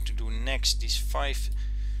he's going to do next. These 5...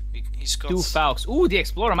 He's got... 2 Falcons. Ooh, the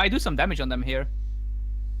Explorer might do some damage on them here.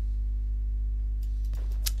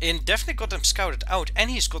 And definitely got them scouted out, and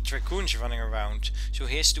he's got Dragoons running around, so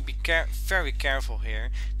he has to be very careful here.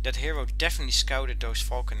 That hero definitely scouted those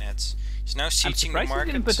Falconets. He's now sieging the market.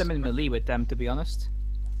 He didn't put them in melee with them, to be honest.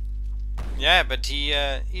 Yeah, but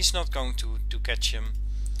he's not going to catch him.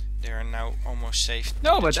 They are now almost safe.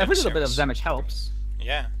 No, but every little bit of damage helps.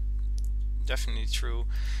 Yeah, definitely true.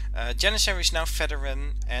 Janissary is now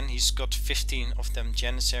veteran, and he's got 15 of them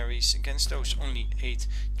Janissaries against those only 8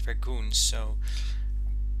 Dragoons. So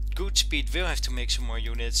GoodSpeed will have to make some more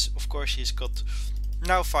units. Of course, he's got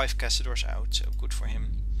now 5 Cassadors out, so good for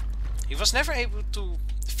him. He was never able to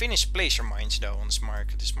finish Placer Mines though on this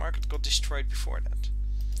market. This market got destroyed before that.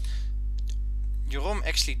 Jeroen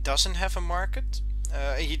actually doesn't have a market.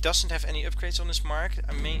 He doesn't have any upgrades on his market.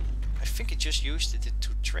 I think he just used it to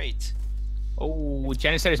trade. Oh,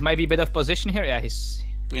 Janissaries might be a bit of position here. Yeah, he's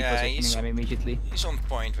repositioning them immediately. He's on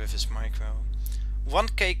point with his micro.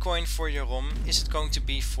 1k coin for Jeroen. Is it going to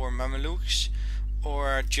be for Mamelukes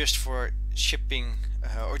or just for shipping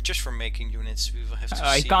or just for making units. We will have to see.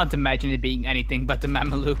 I can't imagine it being anything but the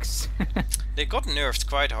Mamelukes. They got nerfed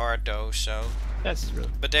quite hard though, so. That's true.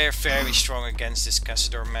 But they are very strong against this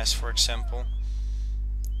Castador mess, for example.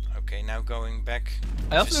 Okay, now going back.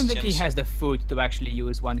 I also don't think he has the food to actually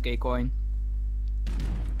use 1k coin.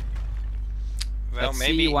 Well, Let's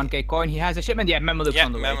maybe see, 1k coin. He has a shipment. Yeah, Mamelukes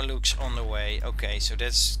on the way. Mamelukes on the way. Okay, so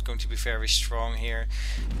that's going to be very strong here.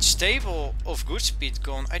 Stable of GoodSpeed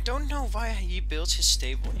gone. I don't know why he builds his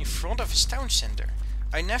stable in front of his town center.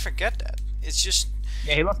 I never get that. It's just.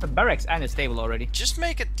 Yeah, he lost the barracks and his stable already. Just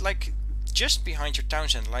make it like just behind your town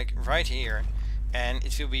center, like right here, and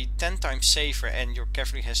it will be 10 times safer. And your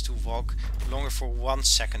cavalry has to walk longer for 1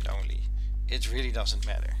 second only. It really doesn't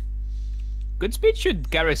matter. GoodSpeed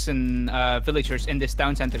should garrison villagers in this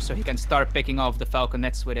town center so he can start picking off the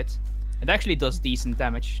falconets with it. It actually does decent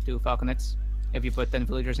damage to falconets if you put 10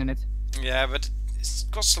 villagers in it. Yeah, but it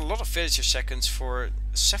costs a lot of villager seconds for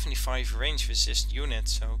 75 range with this unit,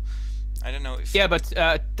 so I don't know if... Yeah, but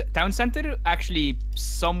town center actually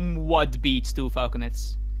somewhat beats 2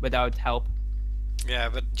 falconets without help. Yeah,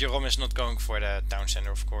 but Jerome is not going for the town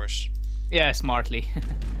center, of course. Yeah, smartly.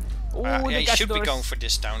 Ooh, yeah, he should be going for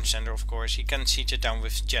this town center, of course. He can siege it down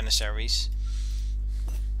with Janissaries.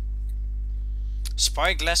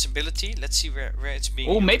 Spyglass ability. Let's see where it's being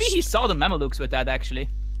used. Maybe he saw the Mamelukes with that, actually.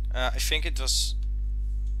 I think it was...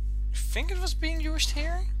 I think it was being used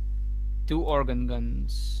here? 2 organ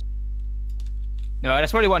guns. No,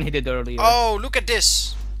 that's probably one he did earlier. Oh, look at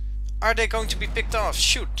this! Are they going to be picked off?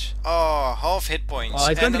 Shoot! Oh, half hit points. Oh,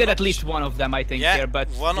 he's going to get at least one of them, I think, yeah, here, but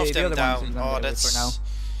one of them down. Oh, that's for now.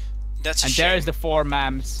 That's a and shame. there's the 4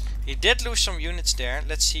 mams. He did lose some units there.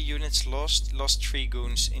 Let's see, units lost. Lost 3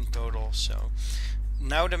 goons in total. So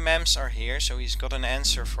now the mams are here, so he's got an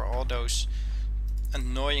answer for all those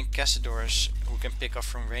annoying Castadors who can pick off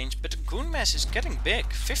from range. But the goon mass is getting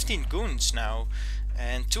big. 15 goons now,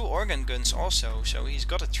 and 2 organ guns also. So he's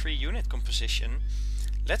got a 3 unit composition.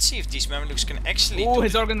 Let's see if these Mamelukes can actually. Oh,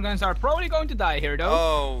 his organ guns are probably going to die here, though.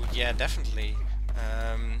 Oh yeah, definitely.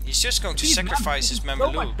 He's just going to sacrifice his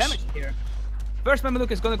Mamelukes. So much damage here. First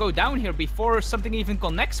Mameluke is going to go down here before something even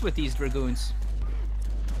connects with these dragoons.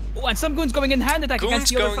 Oh, and some goons going in hand attack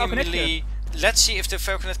against the other falconet here. Let's see if the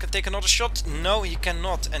falconet can take another shot. No, he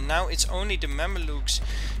cannot. And now it's only the Mamelukes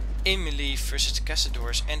in melee versus the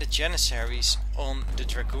Castadors and the Janissaries on the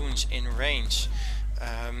dragoons in range.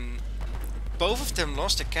 Both of them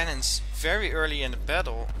lost the cannons very early in the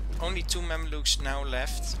battle. Only 2 Mamelukes now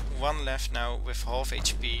left. 1 left now with half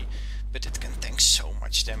HP. But it can tank so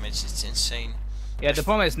much damage, it's insane. Yeah, the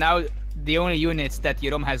problem is now the only units that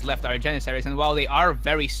Jerome has left are Janissaries, and while they are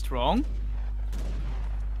very strong,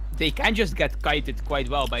 they can just get kited quite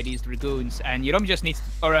well by these dragoons. And Jerome just needs,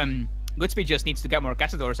 or GoodSpeed just needs to get more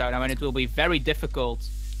Castadors out, and it will be very difficult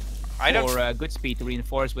for GoodSpeed to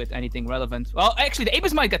reinforce with anything relevant. Well, actually, the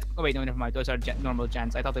Abus might get. Oh wait, no, never mind. Those are normal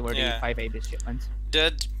Jans. I thought they were the 5 Abus shipments.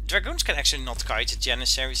 The dragoons can actually not kite the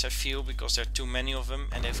Janissaries, I feel, because there are too many of them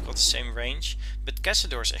and they've got the same range. But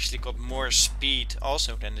Castadors actually got more speed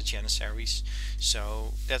also than the Janissaries,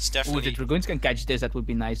 so that's definitely. Ooh, the dragoons can catch this. That would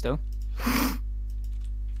be nice, though.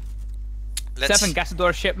 7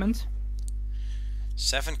 Castador shipment.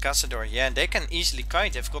 7 Castador, yeah, they can easily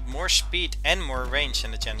kite. They've got more speed and more range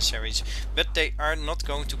than the Janissaries. But they are not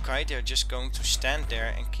going to kite, they're just going to stand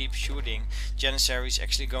there and keep shooting. Janissaries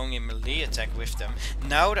actually going in melee attack with them.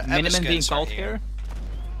 Now the Minutemen being called here.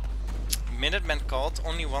 Minutemen called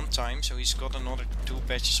only 1 time, so he's got another 2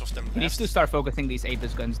 batches of them left. He needs to start focusing these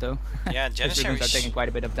Abus guns, though. Yeah, Janissaries are taking quite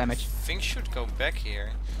a bit of damage. I think should go back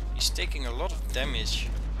here. He's taking a lot of damage.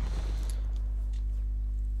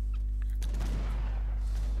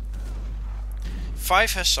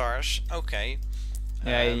 Five hussars, okay.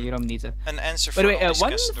 Yeah, you don't need it. An answer for By the way,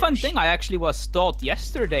 one Castadors. fun thing I actually was taught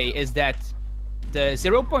yesterday is that the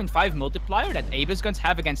 0.5 multiplier that Abus guns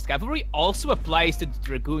have against cavalry also applies to the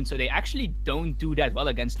dragoons, so they actually don't do that well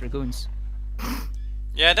against dragoons.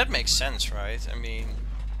 Yeah, that makes sense, right? I mean...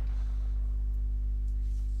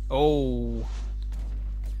 Oh.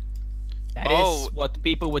 That is what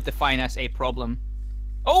people would define as a problem.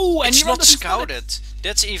 Oh, and it's not scouted.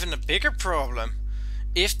 That's even a bigger problem.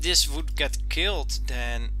 If this would get killed,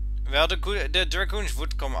 then well, the dragoons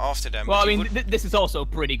would come after them. Well, I mean, this is also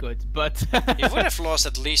pretty good, but he would have lost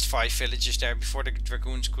at least 5 villages there before the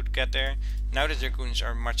dragoons could get there. Now the dragoons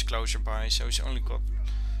are much closer by, so he's only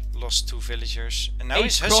lost 2 villagers, and now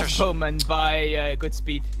his hussars. Crossbowmen by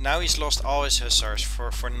GoodSpeed. Now he's lost all his hussars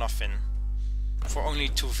for nothing. For only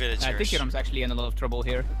 2 villagers. I think Jerome's actually in a lot of trouble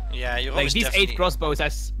here. Yeah, Jerome like is these definitely... 8 crossbows,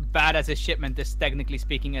 as bad as his shipment is technically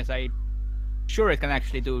speaking, as I sure it can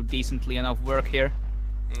actually do decently enough work here.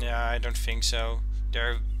 Yeah, I don't think so.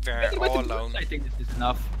 They're very all alone. I think this is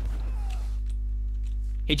enough.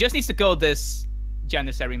 He just needs to kill this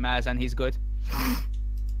Janissary mass and he's good.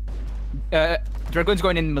 Dragoon's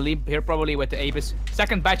going in melee here probably with the Abyss.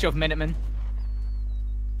 Second batch of Minutemen.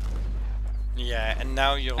 Yeah, and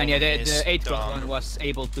now you're. And yeah, the 8th one was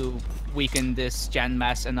able to weaken this Jan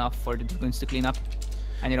mass enough for the Dragoons to clean up.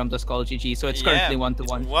 And Yoram does call GG, so it's currently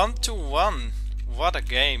 1-1. 1-1. What a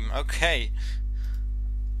game. Okay.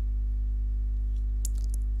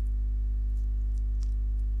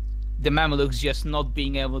 The Mamelukes just not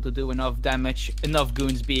being able to do enough damage, enough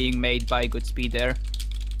goons being made by GoodSpeed there.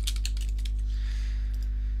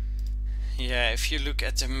 Yeah, if you look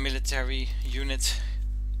at the military unit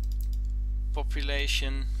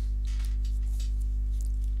population,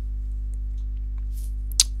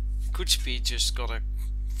 GoodSpeed just got a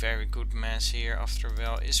very good mass here after a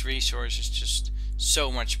while. His resources just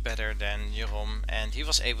so much better than Yoram, and he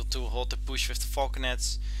was able to hold the push with the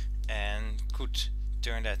falconets and could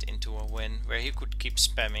turn that into a win where he could keep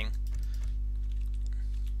spamming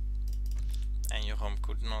and Yoram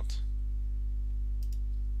could not.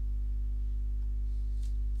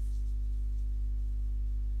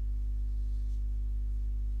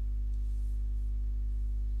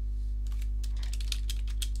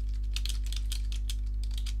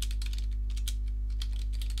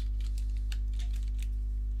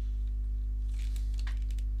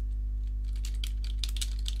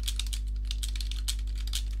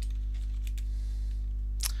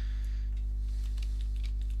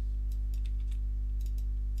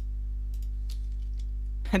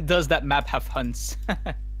 Does that map have hunts?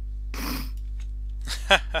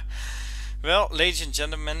 Well, ladies and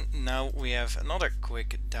gentlemen, now we have another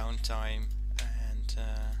quick downtime and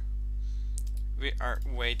we are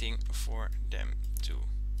waiting for them to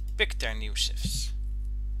pick their new civs.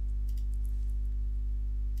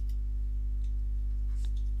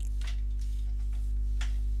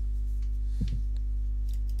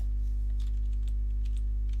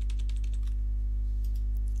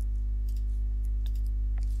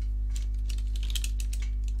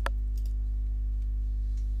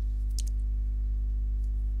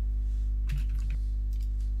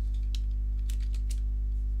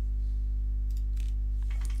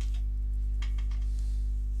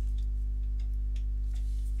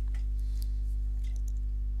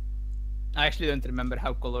 I actually don't remember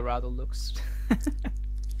how Colorado looks.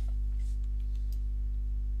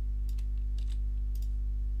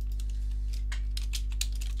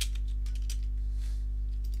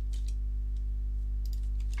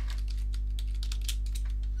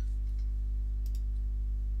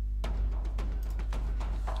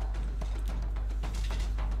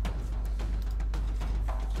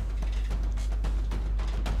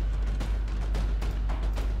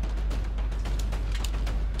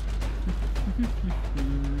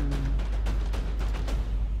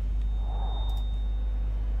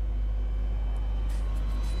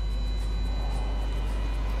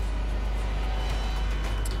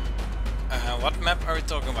 What map are we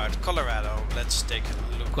talking about? Colorado. Let's take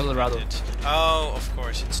a look Colorado. at it. Oh, of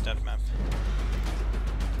course, it's that map.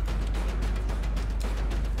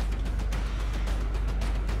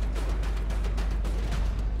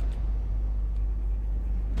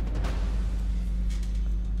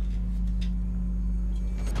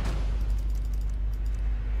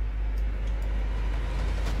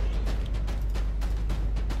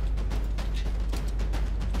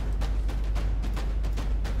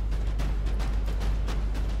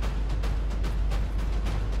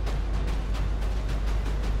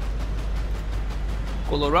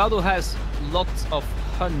 Colorado has lots of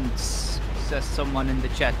hunts, says someone in the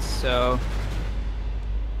chat, so...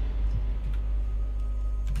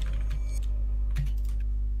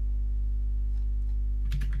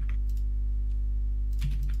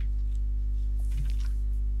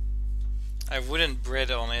 I wouldn't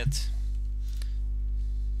Brit on it.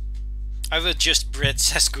 I will just Brit,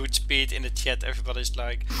 says GoodSpeed in the chat. Everybody's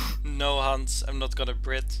like, no hunts, I'm not gonna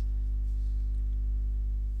Brit.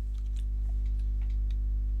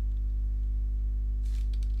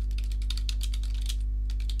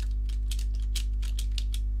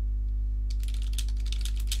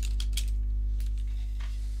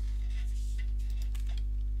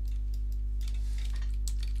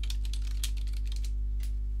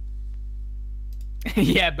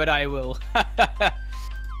 Yeah, but I will.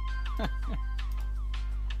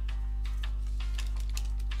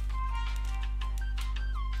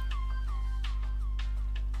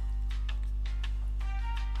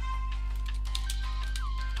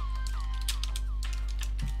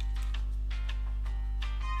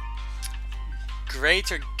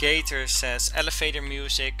 Greater Gator says elevator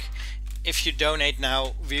music. If you donate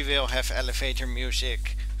now, we will have elevator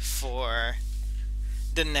music for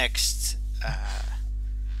the next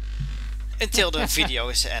until the video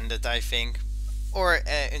is ended, I think, or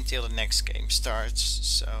until the next game starts.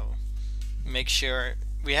 So make sure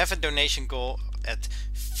we have a donation goal at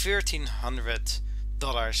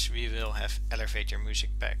 $1,300. We will have elevator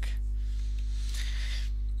music back.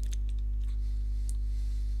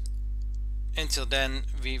 Until then,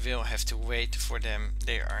 we will have to wait for them.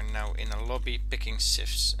 They are now in a lobby picking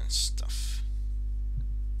sieves and stuff.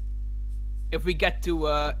 If we get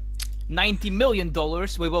to $90 million,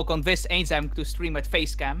 we will convince Ainsam to stream at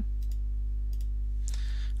Facecam.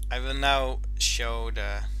 I will now show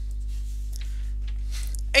the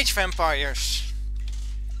Age of Empires,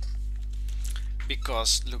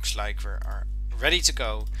 because looks like we are ready to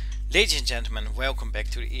go. Ladies and gentlemen, welcome back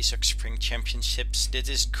to the ESOC Spring Championships. This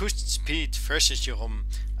is GoodSpeed versus Jeroen,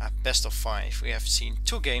 best of 5. We have seen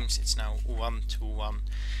 2 games, it's now 1-1.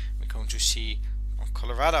 We're going to see on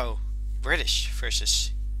Colorado, British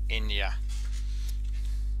versus India.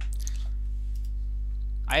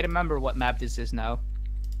 I remember what map this is now.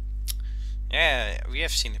 Yeah, we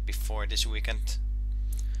have seen it before this weekend.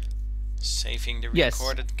 Saving the Yes.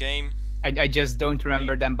 recorded game. I just don't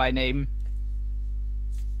remember them by name.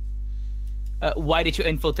 Why did you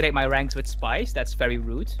infiltrate my ranks with spies? That's very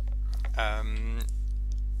rude. I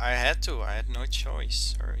had to, I had no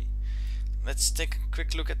choice, sorry. Let's take a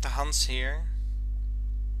quick look at the hunts here.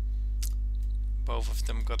 Both of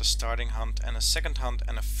them got a starting hunt and a second hunt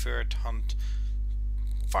and a third hunt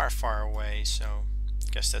far away, so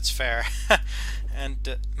I guess that's fair. And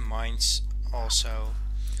the mines also.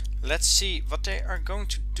 Let's see what they are going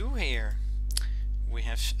to do here. We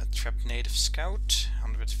have a trapped native scout,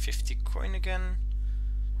 150 coin again,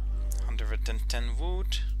 110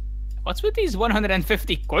 wood. What's with these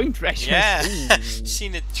 150 coin treasures? Yeah,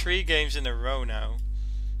 seen it 3 games in a row now.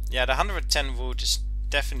 Yeah, the 110 wood is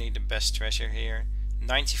definitely the best treasure here.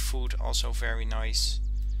 90 food also very nice.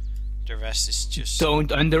 The rest is just...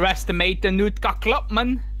 Don't underestimate the Nootka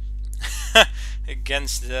Clubman.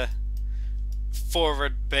 Against the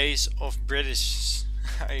forward base of British,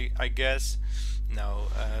 I guess. No,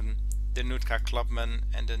 the Nootka Clubman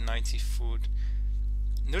and the 90 food.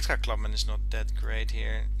 Nootka Clubman is not that great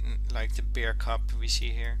here, like the beer cup we see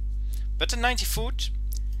here. But the 90 food,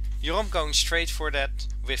 Jeroen going straight for that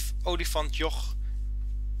with Olifant Joch.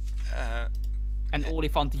 And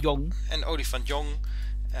Olifant Jong. And Olifant Jong.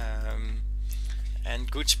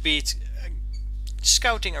 And GoodSpeed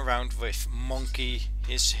scouting around with Monkey,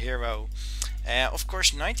 his hero. Of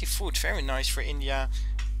course 90 food, very nice for India.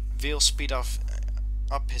 Will speed up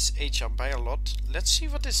his HR by a lot. Let's see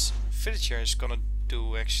what this villager is gonna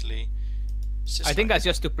do actually. I think that's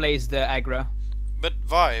just to place the aggro. But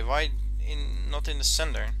why? Why not in the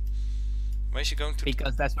center? Why is he going to?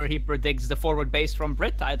 Because that's where he predicts the forward base from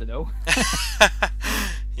Brit. I don't know.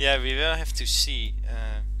 Yeah, we will have to see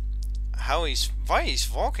why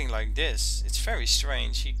he's walking like this. It's very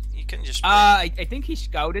strange. He can just. I think he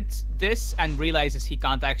scouted this and realizes he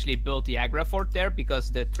can't actually build the aggro fort there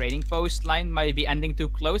because the trading post line might be ending too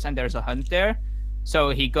close and there's a hunt there.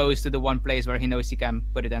 So he goes to the one place where he knows he can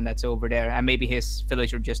put it, and that's over there. And maybe his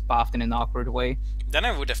villager just pathed in an awkward way. Then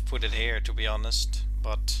I would have put it here, to be honest.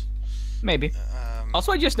 But maybe.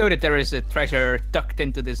 Also, I just noted there is a treasure tucked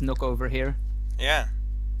into this nook over here. Yeah,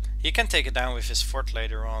 he can take it down with his fort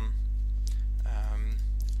later on.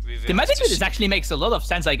 Thematically, this actually makes a lot of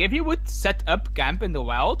sense. Like, if you would set up camp in the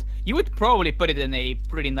wild, you would probably put it in a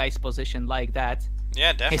pretty nice position like that.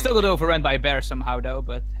 Yeah, definitely. He still got overrun by bears somehow, though.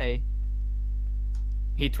 But hey,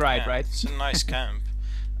 he tried, yeah, right? It's a nice camp.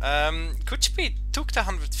 GoodSpeed took the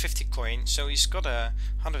 150 coin, so he's got a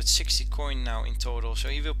 160 coin now in total. So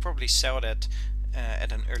he will probably sell that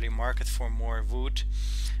at an early market for more wood.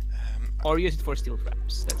 Or use it for steel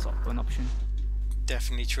traps. That's also an option.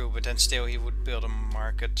 Definitely true, but then still he would build a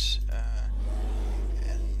market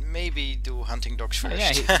and maybe do hunting dogs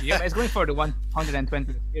first. Yeah, he's going for the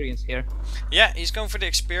 120 experience here. Yeah, he's going for the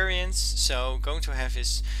experience, so going to have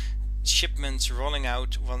his shipments rolling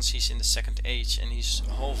out once he's in the second age, and he's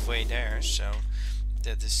halfway there, so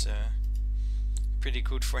that is pretty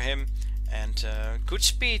good for him. And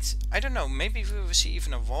GoodSpeed, I don't know, maybe we will see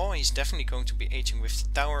even a wall. He's definitely going to be aging with the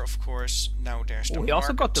tower, of course. Now there's the he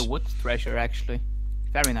also got the wood treasure, actually.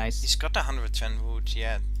 Very nice. He's got the 110 wood,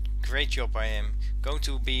 yeah. Great job by him. Going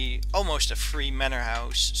to be almost a free manor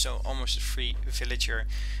house, so almost a free villager.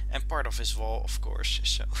 And part of his wall, of course.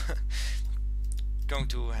 So going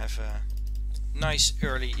to have a nice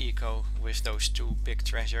early eco with those 2 big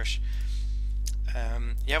treasures.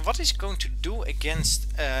 Yeah, what he's going to do against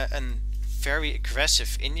a very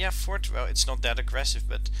aggressive India fort? Well, it's not that aggressive,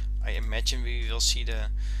 but I imagine we will see the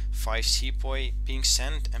 5 sepoy being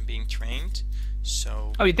sent and being trained.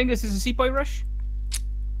 So. Oh, you think this is a sepoy rush?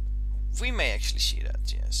 We may actually see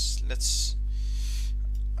that. Yes. Let's.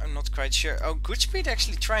 I'm not quite sure. Oh, GoodSpeed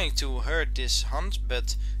actually trying to hurt this hunt,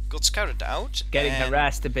 but got scouted out. Getting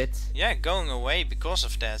harassed a bit. Yeah, going away because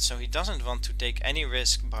of that. So he doesn't want to take any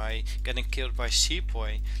risk by getting killed by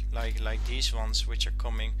sepoy like these ones which are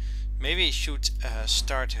coming. Maybe he should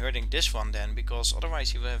start hurting this one then, because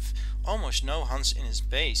otherwise he will have almost no hunts in his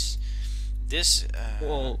base. This.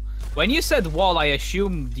 Well, when you said wall, I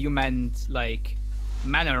assumed you meant like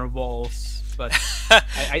manor walls. But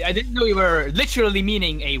I didn't know you were literally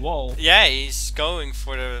meaning a wall. Yeah, he's going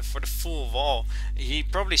for the full wall. He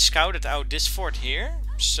probably scouted out this fort here.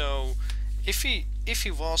 So if he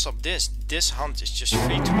walls up this hunt is just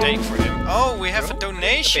free to take for him. Oh, we have a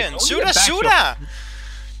donation. Suda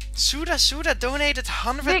donated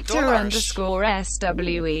 $100.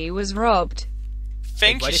 Victor_SWE was robbed.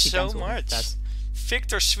 Thank you so much.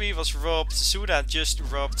 Victor Sui was robbed. Suda just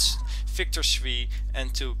robbed Victor Sui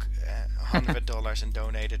and took $100 and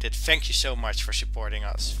donated it. Thank you so much for supporting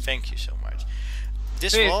us. Thank you so much.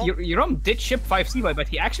 This wall. Yoram did ship 5 sepoy, but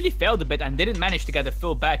he actually failed a bit and didn't manage to get a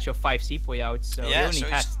full batch of 5 sepoy out. So yeah, he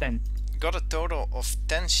only has 10. Got a total of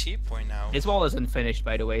 10 sepoy now. This wall is unfinished,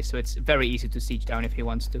 by the way, so it's very easy to siege down if he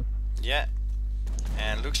wants to. Yeah,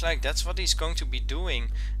 and looks like that's what he's going to be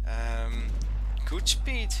doing.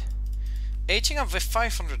 GoodSpeed. Aging up with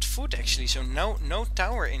 500 foot actually, so no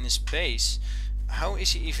tower in his base. How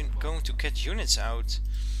is he even going to get units out?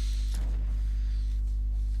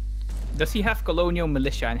 Does he have colonial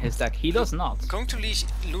militia in his deck? He does not. Going to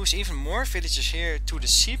lose even more villagers here to the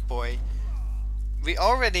sepoy. We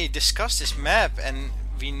already discussed this map and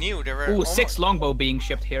we knew there were 6 longbow being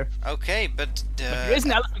shipped here. Okay, but there is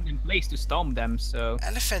an elephant in place to storm them, so...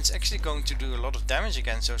 Elephant's actually going to do a lot of damage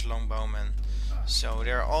against those longbowmen. So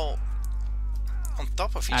they're all on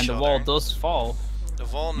top of each other. And the wall does fall. The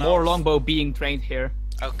wall now. More longbow being trained here.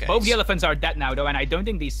 Okay. Both the elephants are dead now though, and I don't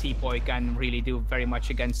think these sepoy can really do very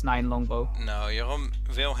much against 9 longbow. No, Yoram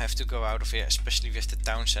will have to go out of here, especially with the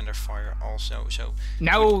town center fire also. So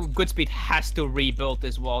now GoodSpeed has to rebuild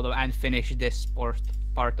this wall though and finish this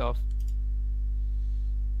part off.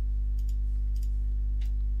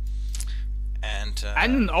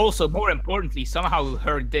 And also, more importantly, somehow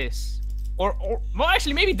heard this. Or well,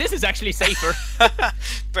 actually, maybe this is actually safer.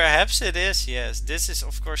 Perhaps it is, yes. This is,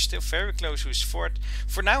 of course, still very close to his fort.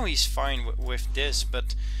 For now, he's fine with this,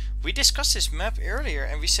 but we discussed this map earlier,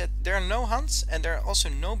 and we said there are no hunts, and there are also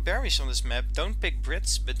no berries on this map. Don't pick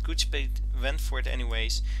Brits, but GoodSpeed went for it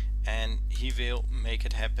anyways, and he will make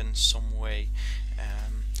it happen some way.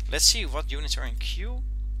 Let's see what units are in queue.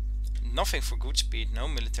 Nothing for GoodSpeed, no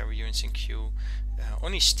military units in queue.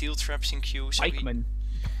 Only steel traps in queue. So Pikemen.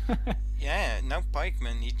 Yeah, now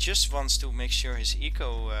Pikeman. He just wants to make sure his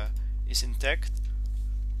eco is intact.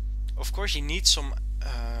 Of course, he needs some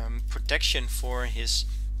protection for his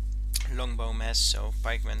longbow mass, so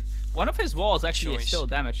Pikeman. One of his walls actually is still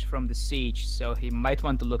damaged from the siege, so he might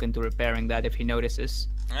want to look into repairing that if he notices.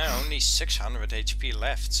 Yeah, only 600 HP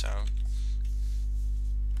left, so.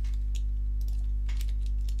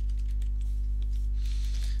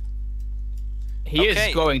 He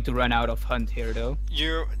is going to run out of hunt here though.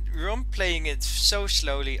 You're playing it so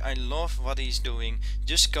slowly. I love what he's doing.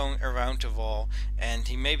 Just going around the wall, and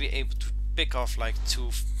he may be able to pick off like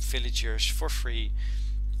 2 villagers for free.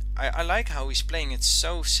 I like how he's playing it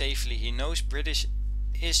so safely. He knows British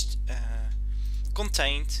is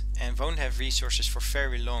contained and won't have resources for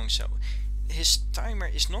very long, so his timer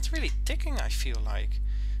is not really ticking, I feel like.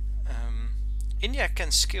 India can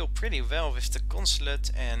scale pretty well with the consulate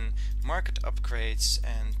and market upgrades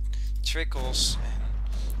and trickles,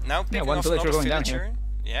 and now picking off another villager.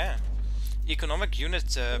 Yeah, economic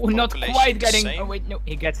unit not population quite getting. same. Oh wait, no,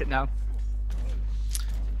 he gets it now.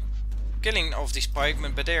 Killing off these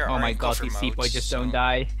pikemen, but they are. Oh my god, these sepoy just don't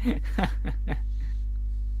die.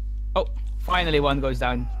 Oh, finally one goes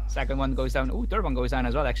down. Second one goes down. Oh, third one goes down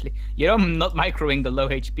as well. Actually, you're not microing the low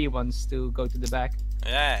HP ones to go to the back.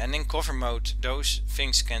 Yeah, and in cover mode, those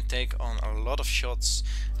things can take on a lot of shots.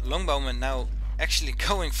 Longbowman now actually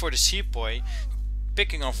going for the sepoy,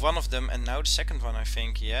 picking off one of them, and now the second one, I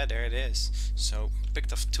think. Yeah, there it is. So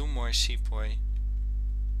picked off 2 more sepoy.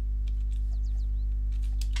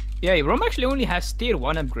 Yeah, Rome actually only has tier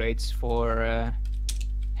 1 upgrades for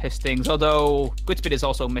his things, although GoodSpeed is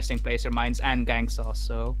also missing placer mines and gang saws,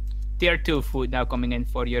 so tier 2 food now coming in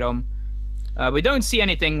for Yoram. We don't see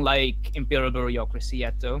anything like Imperial Bureaucracy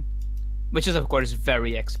yet though. which is of course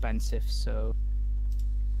very expensive. So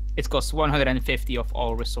it costs 150 of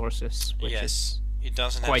all resources, which is it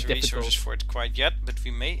doesn't quite have the difficult. resources for it quite yet, but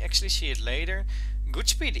we may actually see it later.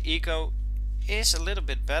 GoodSpeed Eco is a little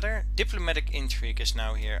bit better. Diplomatic intrigue is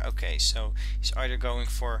now here. Okay, so he's either going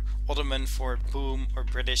for Ottoman for boom or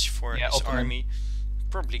British for his Ottoman. army.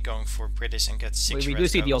 Probably going for British and get 6 We red do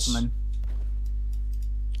see the coats. Ottoman.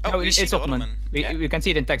 Oh, we see it's the Ottoman. Yeah. We can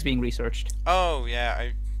see it in text being researched. Oh yeah,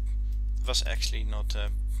 I was actually not.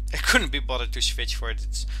 I couldn't be bothered to switch for it.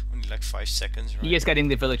 It's only like 5 seconds. Right? He is getting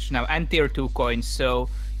the village now and tier 2 coins, so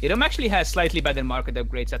Hiram actually has slightly better market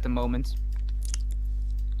upgrades at the moment.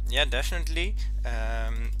 Yeah, definitely.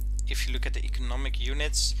 If you look at the economic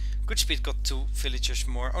units, GoodSpeed got 2 villagers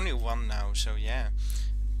more, only 1 now. So yeah,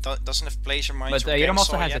 doesn't have pleasure mines. But Hiram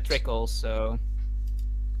also has a trickle, so.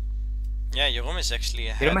 Yeah, Jeroen is actually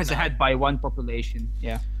ahead. Hiram is ahead by 1 population.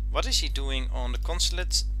 Yeah. What is he doing on the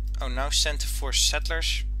consulate? Oh, now sent 4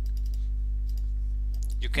 settlers.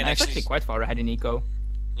 You can actually quite far ahead in eco.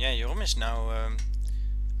 Yeah, Jeroen is now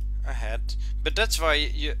ahead, but that's why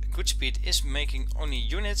GoodSpeed is making only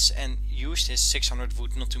units and used his 600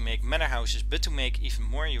 wood not to make manor houses but to make even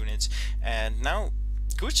more units. And now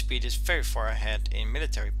GoodSpeed is very far ahead in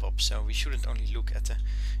military pop, so we shouldn't only look at the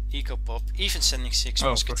eco pop, even sending 6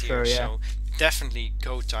 musketeers. Sure, yeah. So definitely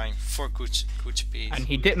go time for GoodSpeed. And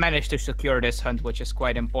he did manage to secure this hunt, which is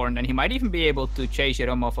quite important, and he might even be able to chase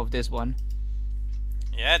Jerome off of this one.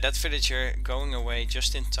 Yeah, that villager going away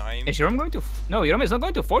just in time. Is Jerome going to... No, Jerome is not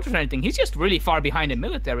going to fortress or anything. He's just really far behind in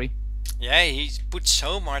military. Yeah, he's put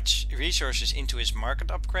so much resources into his market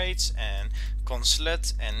upgrades and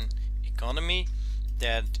consulate and economy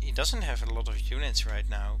that he doesn't have a lot of units right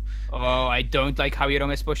now. Oh, I don't like how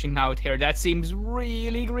Jerome is pushing out here. That seems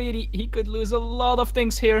really greedy. He could lose a lot of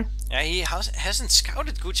things here. Yeah, he hasn't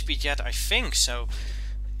scouted GoodSpeed yet, I think, so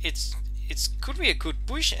it could be a good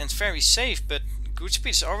push and very safe, but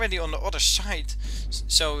GoodSpeed is already on the other side.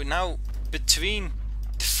 So now between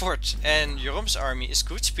the fort and Jerome's army is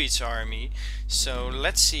GoodSpeed's army. So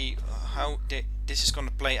let's see how this is going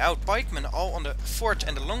to play out. Pikemen all on the fort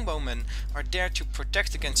and the longbowmen are there to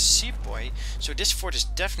protect against sepoy. So this fort is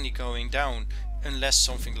definitely going down unless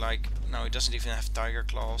something like... No, it doesn't even have tiger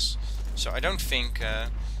claws. So I don't think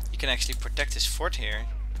he can actually protect his fort here.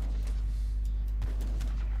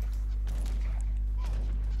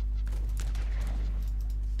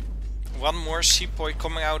 One more sepoy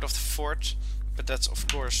coming out of the fort, but that's of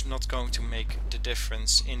course not going to make the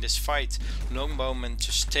difference in this fight. Longbowmen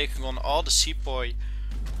just taking on all the sepoy.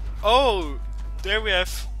 Oh, there we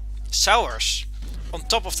have Sowers on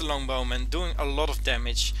top of the longbowmen doing a lot of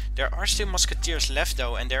damage. There are still musketeers left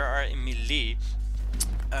though, and there are in melee.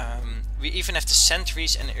 We even have the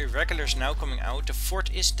sentries and irregulars now coming out. The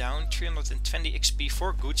fort is down, 320 XP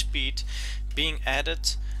for GoodSpeed being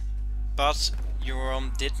added, but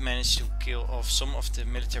Jerome did manage to kill off some of the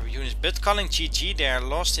military units, but calling GG there,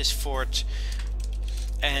 lost his fort,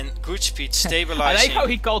 and GoodSpeed stabilizing. I like how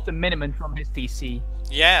he called the minimum from his TC.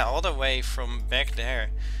 Yeah, all the way from back there.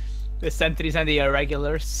 The sentries and the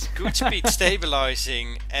irregulars. GoodSpeed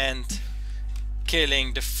stabilizing and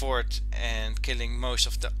killing the fort and killing most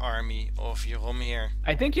of the army of Jerome here.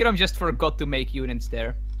 I think Jerome just forgot to make units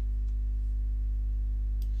there.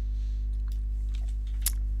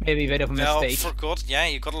 Maybe a bit of a mistake. Forgot. Yeah,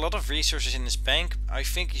 he got a lot of resources in his bank. I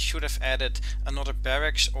think he should have added another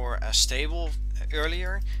barracks or a stable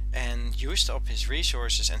earlier and used up his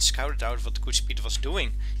resources and scouted out what GoodSpeed was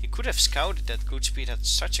doing. He could have scouted that GoodSpeed had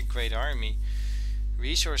such a great army.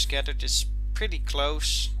 Resource gathered is pretty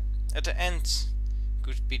close. At the end,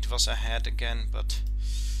 GoodSpeed was ahead again, but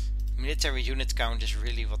military unit count is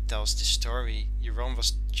really what tells the story. Jerome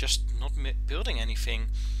was just not building anything.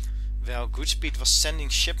 Well, GoodSpeed was sending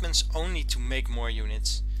shipments only to make more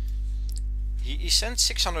units. He sent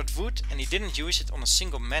 600 wood and he didn't use it on a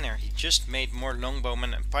single manor. He just made more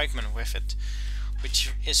longbowmen and pikemen with it,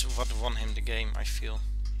 which is what won him the game, I feel.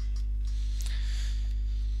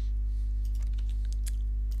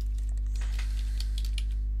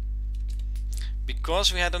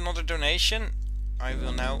 Because we had another donation, I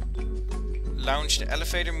will now launch the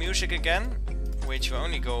elevator music again, which will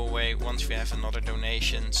only go away once we have another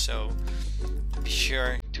donation, so be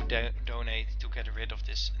sure to donate to get rid of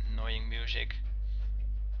this annoying music.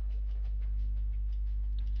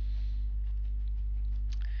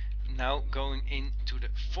 Now going into the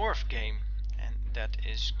fourth game, and that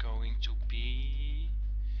is going to be...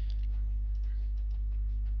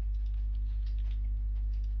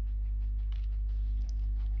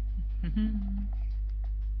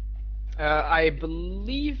 I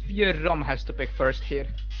believe Jerome has to pick first here.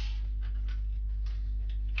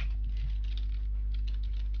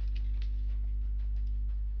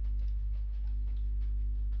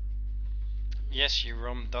 yes,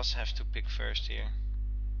 Jerome does have to pick first here.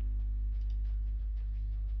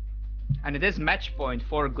 And it is match point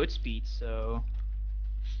for GoodSpeed, so...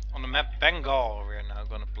 On the map Bengal we're now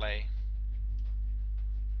gonna play.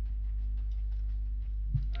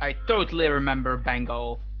 I totally remember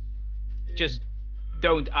Bengal. Just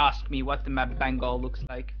don't ask me what the map Bengal looks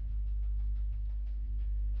like.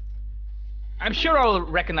 I'm sure I'll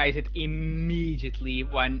recognize it immediately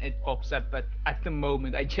when it pops up, but at the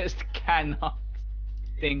moment I just cannot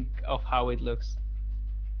think of how it looks.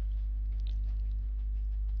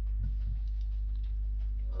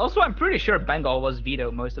 Also, I'm pretty sure Bengal was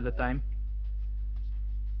vetoed most of the time.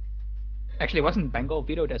 Actually, wasn't Bengal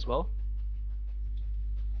vetoed as well?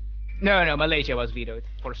 No, Malaysia was vetoed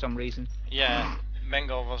for some reason. Yeah,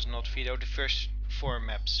 Bengal was not vetoed. The first 4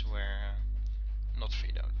 maps were not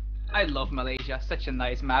vetoed. I love Malaysia, such a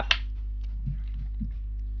nice map.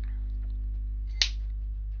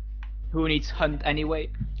 Who needs Hunt anyway?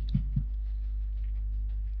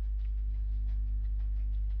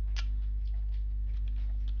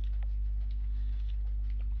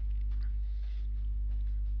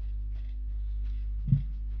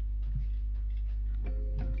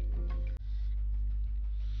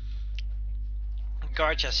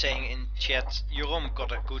 Garja saying in chat, Jerome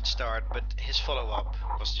got a good start, but his follow-up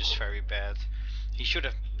was just very bad. He should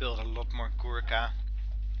have built a lot more Gurkha.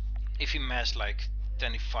 If he massed like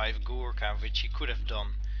 25 Gurkha, which he could have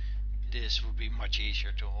done, this would be much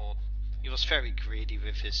easier to hold. He was very greedy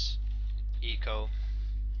with his eco.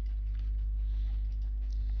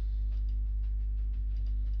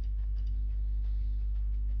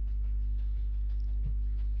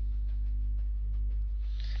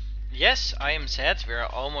 Yes, I am sad. We are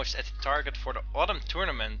almost at the target for the autumn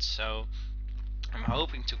tournament, so I'm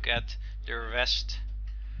hoping to get the rest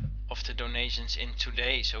of the donations in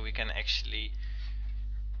today, so we can actually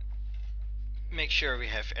make sure we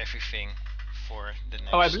have everything for the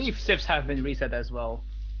next. Oh, I believe civs have been reset as well.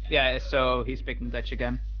 Yeah, so he's picking Dutch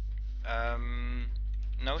again.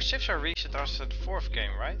 No, civs are reset after the 4th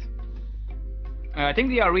game, right? I think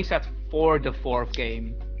they are reset for the 4th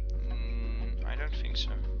game. I don't think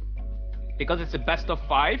so. Because it's a best of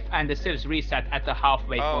 5 and the civs reset at the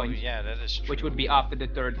halfway point. Oh yeah, that is true. Which would be after the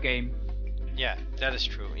 3rd game. Yeah, that is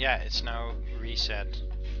true. Yeah, it's now reset.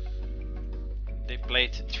 They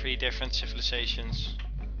played 3 different civilizations.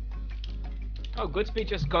 Oh, GoodSpeed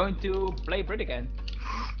just going to play Brit again.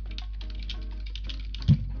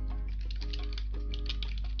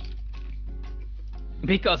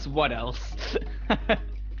 Because what else?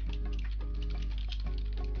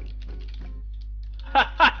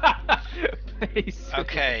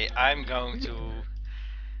 Okay, I'm going to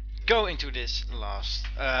go into this last,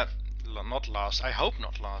 not last, I hope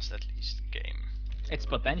not last at least, game. It's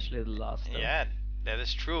potentially the last though. Yeah, that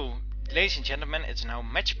is true. Ladies and gentlemen, it's now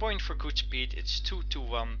match point for GoodSpeed. It's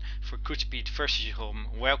 2-1 for GoodSpeed versus Jerome.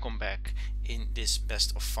 Welcome back in this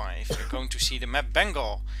best of 5. We're going to see the map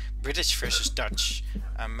Bengal, British versus Dutch,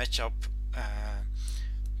 a matchup.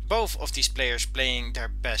 Both of these players playing their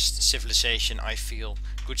best civilization, I feel.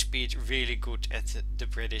 GoodSpeed really good at the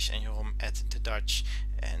British and Jerome at the Dutch.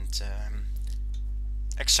 And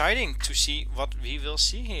exciting to see what we will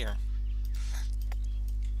see here.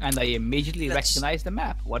 And I immediately recognize the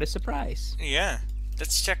map. What a surprise. Yeah.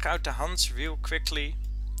 Let's check out the Huns real quickly.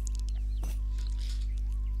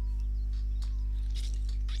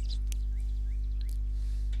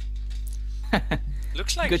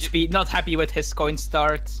 Looks like GoodSpeed not happy with his coin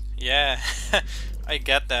start. Yeah, I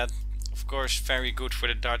get that. Of course, very good for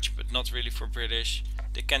the Dutch, but not really for British.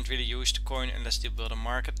 They can't really use the coin unless they build a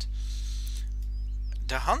market.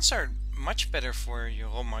 The Huns are much better for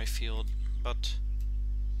Jerome, I feel, but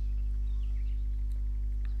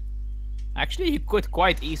actually, he could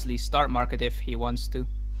quite easily start market if he wants to.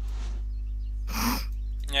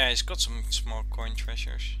 Yeah, he's got some small coin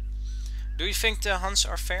treasures. Do you think the Huns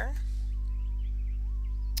are fair?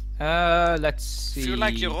 Let's see. I feel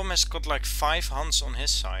like Jerome has got like 5 Huns on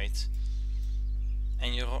his side,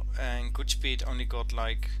 and GoodSpeed only got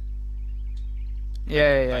like.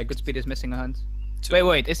 Yeah, like GoodSpeed is missing a Hunt. 2.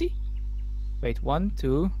 Wait, is he? Wait, 1,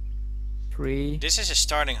 2, 3. This is a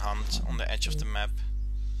starting Hunt on the edge of the map.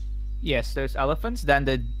 Yes, there's elephants. Then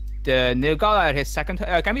the Nilgala at his second.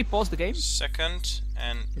 Can we pause the game? Second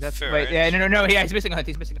and third. Wait, yeah, no. Yeah, he's missing a Hunt.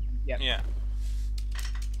 He's missing a Hunt. Yeah. Yeah.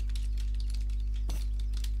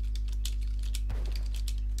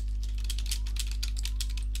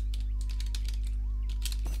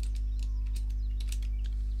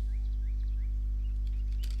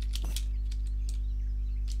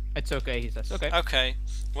 It's okay, he says. Okay. Okay.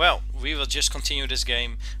 Well, we will just continue this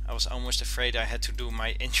game. I was almost afraid I had to do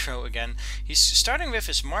my intro again. He's starting with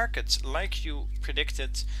his market, like you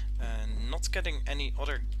predicted. Not getting any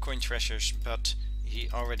other coin treasures, but he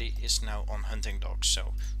already is now on hunting dogs.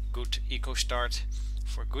 So, good eco start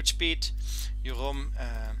for GoodSpeed. Jeroen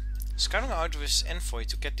scouting out with his envoy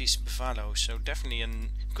to get these buffalo. So, definitely a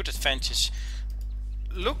good advantage.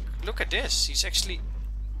 Look at this. He's actually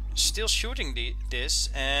still shooting this,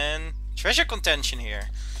 and treasure contention here.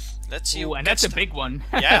 Let's see. Ooh, and that's a big one.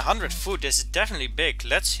 Yeah, 100 foot. This is definitely big.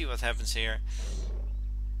 Let's see what happens here.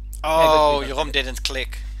 Oh, Jeroen didn't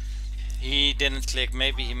click. He didn't click.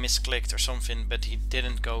 Maybe he misclicked or something, but he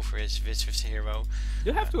didn't go for his with his hero.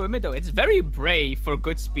 You have to admit though, it's very brave for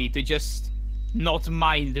GoodSpeed to just not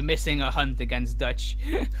mind missing a hunt against Dutch.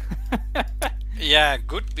 Yeah,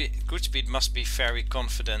 GoodSpeed must be very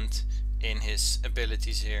confident in his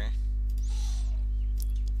abilities here.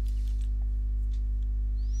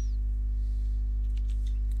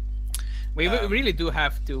 We really do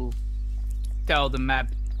have to tell the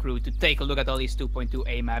map crew to take a look at all these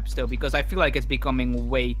 2.2a maps though, because I feel like it's becoming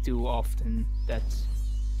way too often that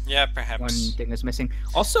perhaps one thing is missing.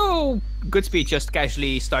 Also, GoodSpeed just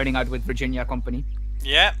casually starting out with Virginia Company.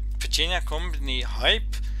 Yeah, Virginia Company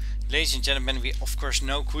hype. Ladies and gentlemen, we of course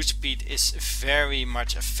know GoodSpeed is very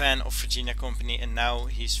much a fan of Virginia Company, and now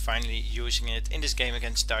he's finally using it in this game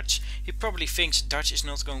against Dutch. He probably thinks Dutch is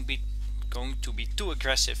not going to be too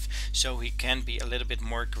aggressive, so he can be a little bit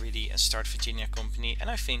more greedy and start Virginia Company, and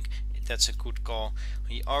I think that's a good call.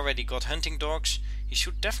 He already got hunting dogs. He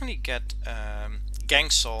should definitely get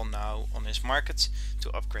gang saw now on his market to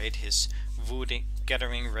upgrade his wood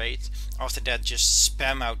gathering rate. After that, just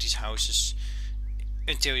spam out these houses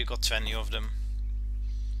until you got 20 of them.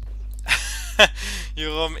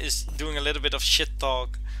 Jeroen is doing a little bit of shit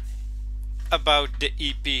talk about the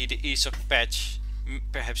EP, the ESOC Patch.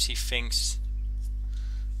 Perhaps he thinks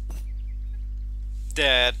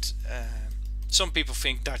that some people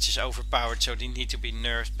think Dutch is overpowered, so they need to be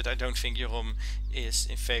nerfed, but I don't think Jeroen is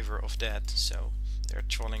in favor of that, so they're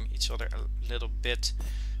trolling each other a little bit.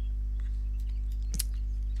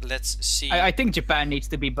 Let's see. I think Japan needs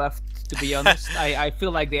to be buffed, to be honest. I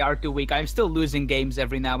feel like they are too weak. I'm still losing games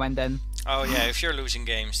every now and then. Oh yeah, if you're losing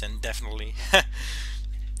games, then definitely.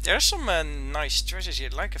 There's some nice treasures here,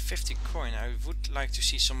 like a 50 coin. I would like to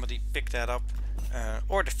see somebody pick that up,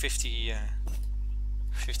 or the 50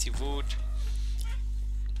 wood.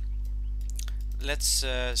 Let's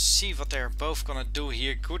see what they're both gonna do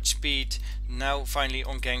here. GoodSpeed now finally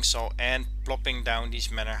on Gangsaw and plopping down these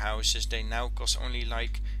manor houses. They now cost only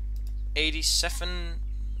like 87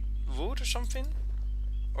 wood or something,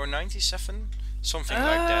 or 97, something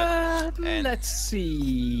like that. And let's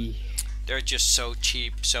see. they're just so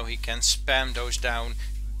cheap, so he can spam those down,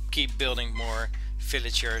 keep building more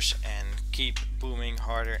villagers and keep booming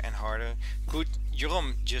harder and harder. Good,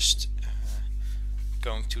 Jeroen just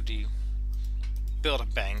going to build a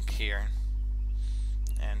bank here,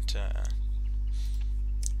 and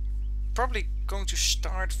probably going to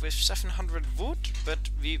start with 700 wood, but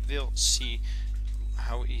we will see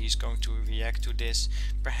how he's going to react to this.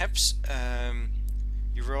 Perhaps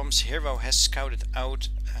Jeroen's hero has scouted out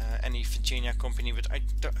any Virginia company, but I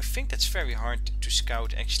think that's very hard to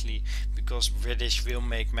scout actually, because British will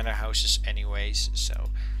make manor houses anyways, so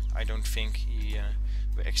I don't think he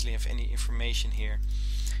will actually have any information here.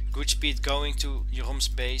 GoodSpeed going to Jeroen's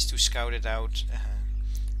base to scout it out.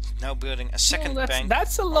 Now building a second bank.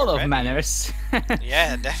 That's a lot of manors.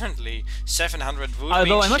 Yeah, definitely. 700 wood.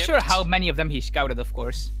 Although I'm not sure how many of them he scouted, of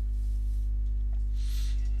course.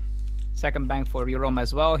 Second bank for Jeroen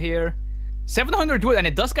as well here. 700 wood, and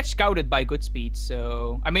it does get scouted by GoodSpeed,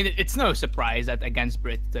 so I mean it's no surprise that against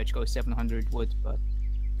Brit Dutch goes 700 wood, but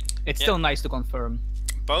it's still nice to confirm.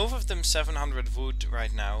 Both of them 700 wood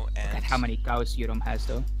right now, and look at how many cows Jeroen has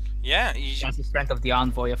though. Yeah, that's the strength of the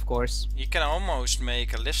envoy, of course. You can almost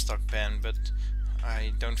make a livestock pen, but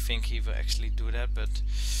I don't think he will actually do that. But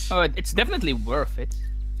oh, it's definitely worth it.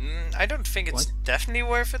 I don't think it's definitely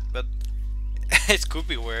worth it, but it could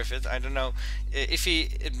be worth it. I don't know. If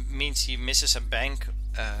it means he misses a bank,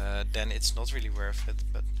 then it's not really worth it.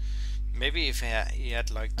 But maybe if he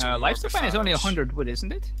had like two livestock pen is only 100 wood,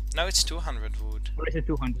 isn't it? No, it's 200 wood. Or is it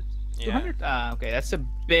 200? Yeah. 200? Ah, okay, that's a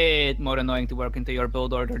bit more annoying to work into your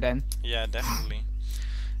build order then. Yeah, definitely.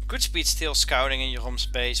 GoodSpeed still scouting in Jeroen's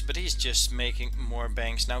base, but he's just making more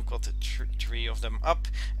banks. Now got the 3 of them up,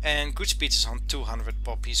 and GoodSpeed is on 200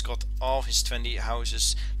 pop. He's got all his 20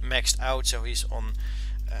 houses maxed out, so he's on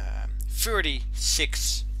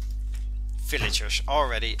 36 villagers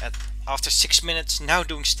already at After 6 minutes, now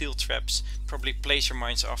doing steel traps. Probably placer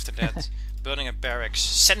mines after that. Building a barracks.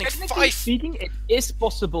 Sending Technically 5. speaking, it is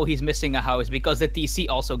possible he's missing a house because the TC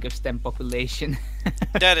also gives them population.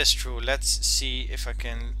 That is true. Let's see if I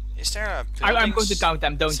can. Is there a building? I'm going to count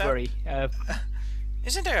them. Don't step? worry.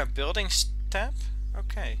 Isn't there a building step?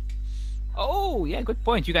 Okay. Oh yeah, good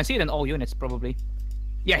point. You can see it in all units probably.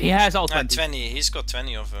 Yeah, he has all 20. 20. He's got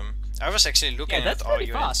 20 of them. I was actually looking that's at all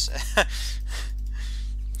pretty units.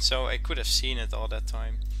 So I could have seen it all that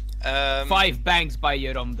time. 5 banks by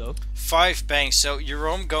Jerome though. 5 banks. So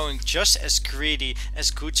Jerome going just as greedy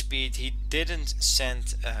as GoodSpeed. He didn't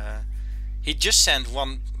send. He just sent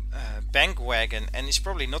 1 bank wagon, and he's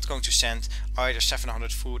probably not going to send either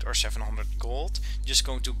 700 food or 700 gold. Just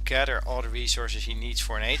going to gather all the resources he needs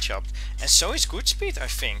for an H-up. And so is GoodSpeed, I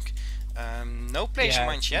think. No placer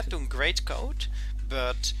mines yet, doing great code,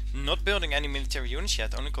 but not building any military units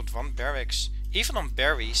yet. Only got 1 barracks. Even on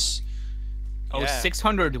berries. Oh, yeah.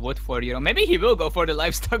 600 wood for Jerome. Maybe he will go for the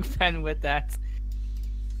livestock ban with that.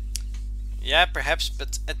 Yeah, perhaps,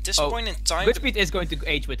 but at this point in time... GoodSpeed is going to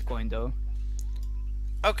age with coin though.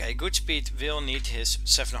 Okay, GoodSpeed will need his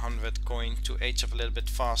 700 coin to age up a little bit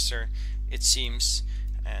faster, it seems.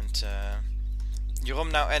 And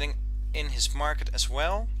Jerome now adding in his market as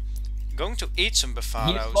well. Going to eat some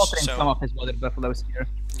buffaloes. He's slaughtering some of his water buffaloes here.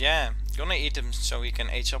 Yeah, gonna eat them so he can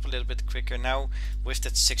age up a little bit quicker. Now with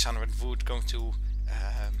that 600 wood, going to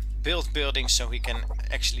build buildings so he can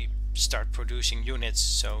actually start producing units.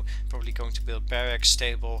 So probably going to build barracks,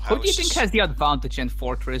 stable, houses. Who do you think has the advantage in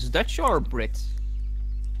Fortress, Dutch or Brit?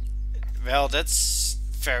 Well, that's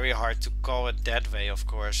very hard to call it that way, of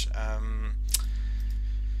course.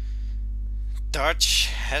 Dutch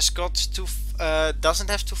has got 2, doesn't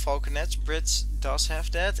have 2 falconets. Brits does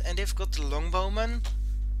have that, and they've got the longbowmen.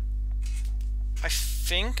 I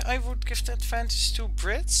think I would give the advantage to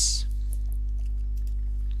Brits.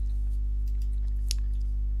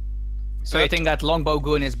 So you think that longbow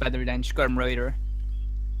goon is better than Skirmraider?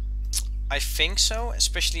 I think so,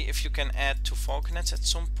 especially if you can add 2 falconets at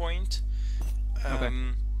some point. Okay.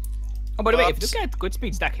 Oh, by the way, if you look at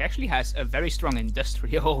GoodSpeed's deck, he actually has a very strong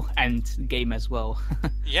industrial and game as well.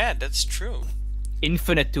 Yeah, that's true.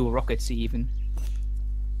 Infinite 2 rockets even.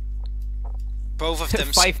 Both of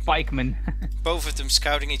them 5 pikemen. both of them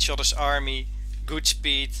scouting each other's army.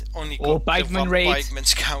 GoodSpeed only got the pikeman 1 raid. pikeman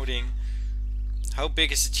scouting. How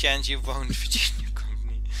big is the chance you won't Virginia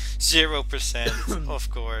Company? 0%, of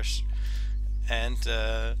course. And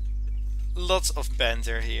lots of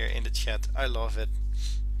banter here in the chat. I love it.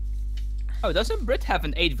 Oh, doesn't Brit have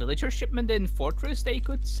an 8 villager shipment in Fortress they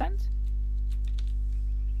could send?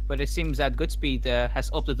 But it seems that GoodSpeed has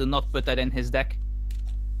opted to not put that in his deck.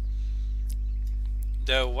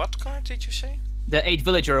 The what card did you say? The 8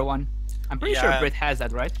 villager one. I'm pretty sure Brit has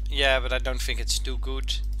that, right? Yeah, but I don't think it's too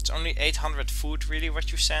good. It's only 800 food really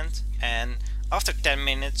what you send, and after 10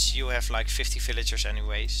 minutes you have like 50 villagers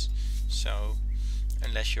anyways. So,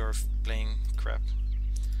 unless you're playing crap.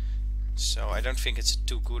 So I don't think it's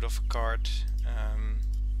too good of a card.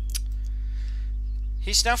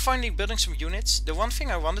 He's now finally building some units. The one thing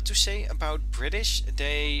I wanted to say about British,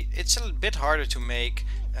 it's a bit harder to make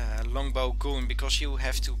longbow goon because you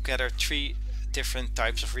have to gather 3 different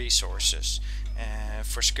types of resources.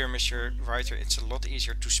 For skirmisher writer it's a lot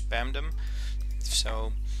easier to spam them.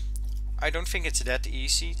 So I don't think it's that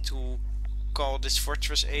easy to call this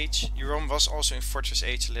Fortress Age. Jerome was also in Fortress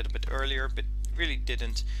Age a little bit earlier, but really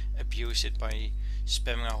didn't abuse it by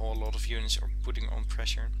spamming a whole lot of units or putting on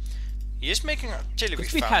pressure. He is making artillery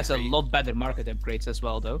foundry. GoodSpeed has a lot better market upgrades as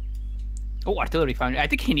well though. Oh, artillery foundry. I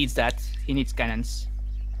think he needs that. He needs cannons.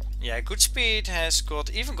 Yeah, GoodSpeed has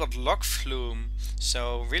even got lock flume,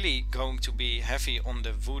 so really going to be heavy on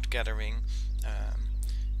the wood gathering.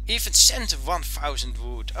 Even sent 1000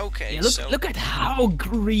 wood. Okay, yeah, look at how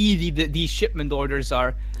greedy these shipment orders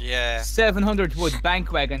are. Yeah. 700 wood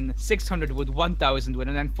bank wagon, 600 wood, 1000 wood,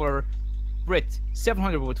 and then for Brit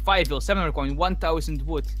 700 wood, 5 will, 700 coin, 1000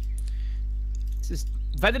 wood. This is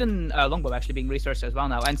better than longbow actually being researched as well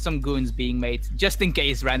now, and some goons being made just in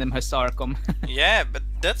case random hussar come. Yeah, but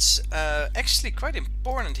that's actually quite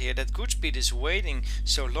important here that GoodSpeed is waiting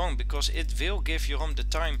so long, because it will give Jerome the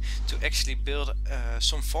time to actually build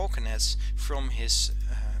some falconets from his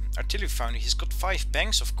artillery foundry. He's got 5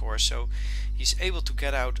 banks of course, so he's able to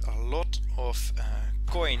get out a lot of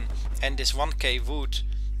coin, and this 1k wood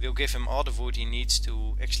will give him all the wood he needs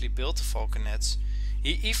to actually build the falconets.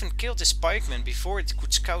 He even killed his pikemen before it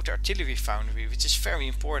could scout the artillery foundry, which is very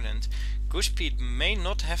important. GoodSpeed may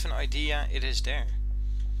not have an idea it is there.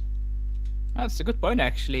 That's a good point,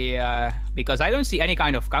 actually, because I don't see any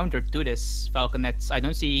kind of counter to this Falconets. I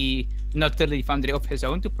don't see Noctility Foundry of his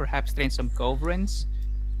own to perhaps train some Culverins.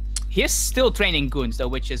 He is still training Goons, though,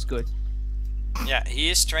 which is good. Yeah, he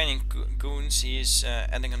is training Goons. He is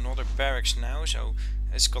adding another barracks now, so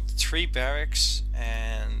it's got 3 barracks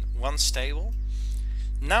and 1 stable.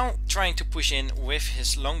 Now trying to push in with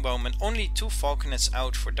his Longbowmen, only 2 Falconets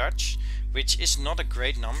out for Dutch, which is not a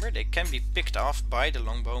great number. They can be picked off by the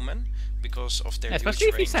Longbowmen because of their especially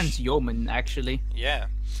huge if range. he sends Yeoman, actually. Yeah.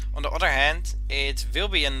 On the other hand, it will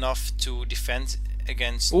be enough to defend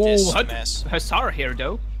against this mess. Hussar here,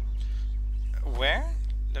 though. Where?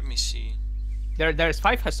 Let me see. There's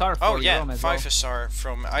 5 Hussar for Yeoman as 5 well. Hussar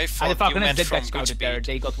from... I And the thought you Falconets meant did from get scouted there. GoodSpeed.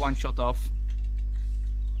 They got 1 shot off.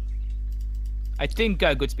 I think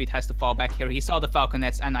GoodSpeed has to fall back here. He saw the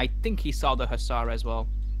Falconets, and I think he saw the Hussar as well.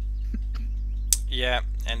 Yeah,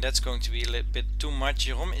 and that's going to be a little bit too much.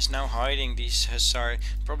 Jerome is now hiding these Hussar,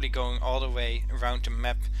 probably going all the way around the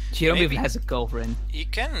map. Jerome even has a Culverin. He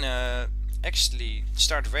can actually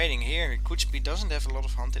start raiding here. GoodSpeed doesn't have a lot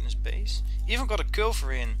of hunt in his base. Even got a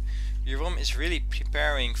Culverin. Jerome is really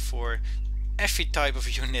preparing for every type of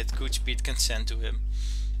unit GoodSpeed can send to him.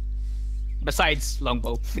 Besides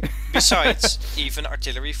Longbow. Besides, even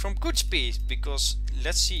artillery from GoodSpeed, because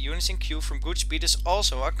let's see, units in queue from GoodSpeed is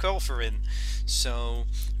also a Culverin. So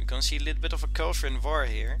we're gonna see a little bit of a Culverin war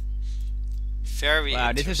here. Very wow,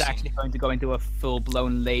 interesting. this is actually going to go into a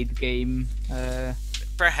full-blown late game.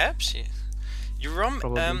 Perhaps, yeah. Jerome,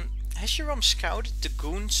 Probably. has Jerome scouted the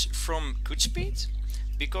goons from GoodSpeed?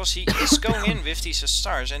 Because he is going in with these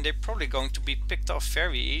stars, and they're probably going to be picked off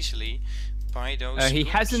very easily by those. He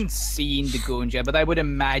goons. hasn't seen the goons yet, but I would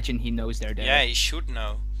imagine he knows they're there. Yeah, he should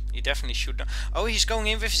know. He definitely should know. Oh, he's going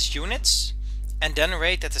in with his units and then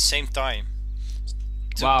raid at the same time.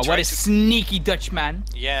 Wow, what a sneaky Dutchman.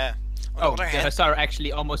 Yeah. Oh, the Hussar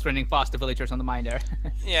actually almost running past the villagers on the mine there.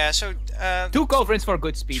 Yeah, so 2 Culverins for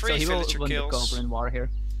GoodSpeed, so 3 he will villager win the kills. Culverin war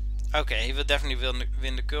here. Okay, he will definitely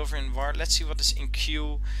win the Culverin war. Let's see what is in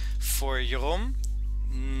queue for Jerome.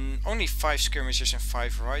 Only 5 skirmishers and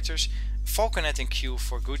 5 riders. Falconet in queue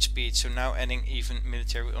for GoodSpeed, so now adding even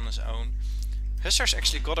military on his own. Hussars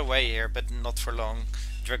actually got away here, but not for long.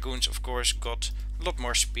 Dragoons, of course, got a lot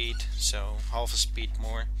more speed, so half a speed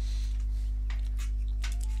more.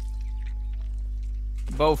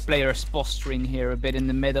 Both players posturing here a bit in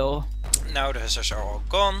the middle. Now the Hussars are all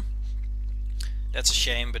gone. That's a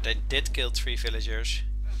shame, but they did kill 3 villagers.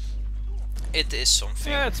 It is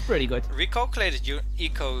something. Yeah, it's pretty good. Recalculated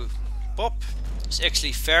eco pop is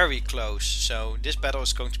actually very close, so this battle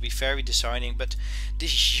is going to be very deciding. But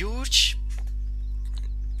this huge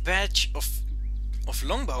batch of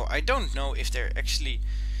longbow, I don't know if they're actually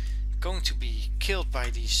going to be killed by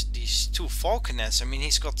these 2 falconets. I mean,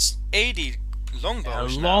 he's got 80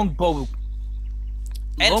 longbows now.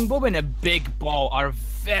 Longbow and a big bow are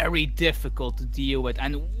very difficult to deal with,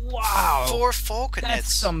 and wow, 4 falconets.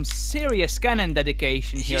 That's some serious cannon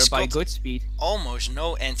dedication here by GoodSpeed. Almost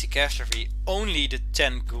no anti-cavalry, only the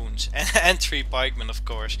 10 goons and 3 pikemen, of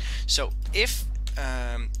course. So if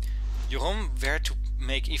Jerome were to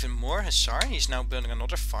make even more Hussar, he's now building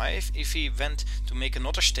another 5. If he went to make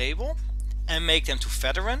another stable and make them to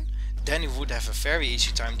veteran, then he would have a very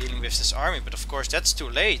easy time dealing with this army. But of course that's too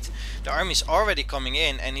late. The army is already coming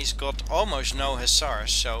in and he's got almost no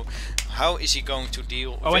Hussars. So how is he going to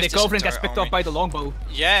deal with this? Oh, and the Culverin gets picked off by the longbow.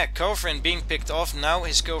 Yeah, Culverin being picked off. Now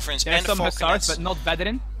his Culverins and the some Falconets. Hussars, but not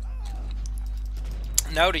veteran.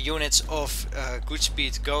 Now the units of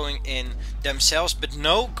GoodSpeed going in themselves, but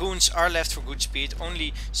no goons are left for GoodSpeed,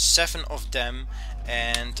 only 7 of them,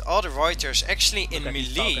 and all the riders actually in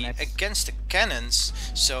melee against the cannons,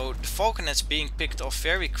 so the falconets being picked off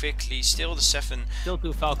very quickly. Still the 7. Still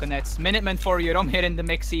 2 falconets. Minutemen for Jerome here in the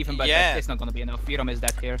mix even, but yeah, it's not going to be enough. Jerome is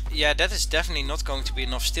dead here. Yeah, that is definitely not going to be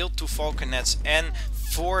enough. Still 2 falconets and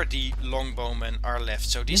 40 longbowmen are left.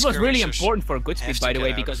 So these this was really important for GoodSpeed, by the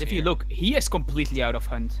way, because if you look, he is completely out of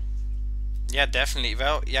hunt. Yeah, definitely.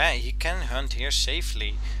 Well, yeah, he can hunt here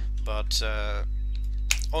safely, but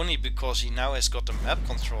only because he now has got the map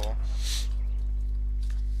control.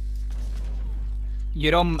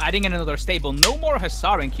 Jerome adding in another stable. No more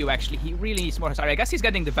Hussar in queue, actually. He really needs more Hussar. I guess he's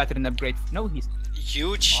getting the veteran upgrade. No, he's...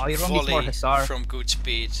 Huge volley from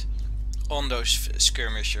GoodSpeed on those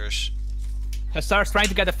skirmishers. Hussar's trying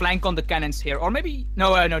to get a flank on the cannons here. Or maybe...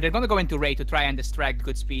 No, they're gonna go into raid to try and distract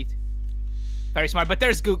GoodSpeed. Very smart. But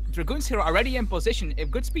there's Dragoons here already in position. If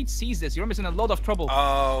GoodSpeed sees this, Jerome is in a lot of trouble.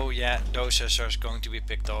 Oh, yeah. Those Hussars going to be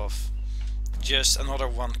picked off. Just another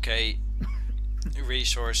 1k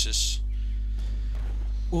resources.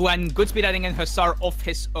 when GoodSpeed adding in Hussar of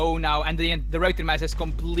his own now, and the Reuter Mass is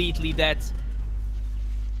completely dead.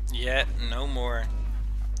 Yeah, no more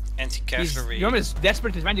anti-cavalry. Jeroen is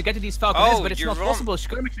desperate trying to get to these falconets, but it's not possible.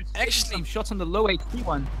 Skirmishers actually some shots on the low HP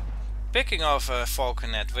one. Picking off a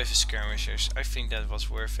falconet with his skirmishers, I think that was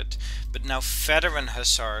worth it. But now veteran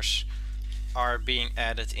hussars are being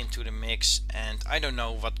added into the mix, and I don't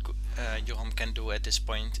know what Jeroen can do at this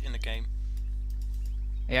point in the game.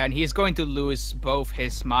 Yeah, and he's going to lose both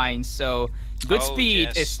his mines, so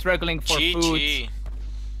GoodSpeed is struggling for food.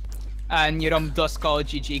 And Jeroen does call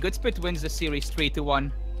GG. GoodSpeed wins the series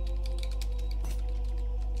 3-1.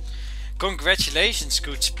 Congratulations,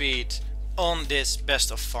 GoodSpeed, on this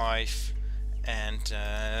best of 5. And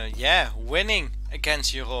yeah, winning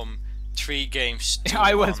against Jeroen 3 games to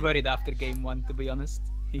I was 1. worried after game 1, to be honest,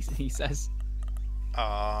 he says.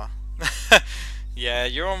 Yeah,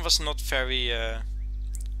 Jeroen was not very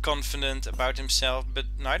confident about himself, but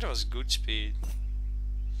neither was GoodSpeed.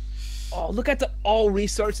 Oh, look at the all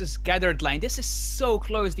resources gathered line. This is so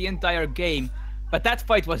close the entire game. But that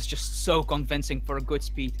fight was just so convincing for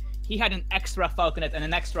GoodSpeed. He had an extra falconet and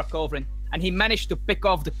an extra culverin, and he managed to pick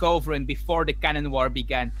off the culverin before the cannon war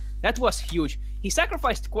began. That was huge. He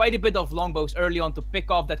sacrificed quite a bit of longbows early on to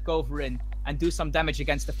pick off that culverin and do some damage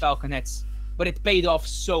against the falconets. But it paid off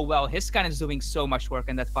so well. His cannon's doing so much work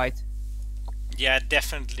in that fight. Yeah,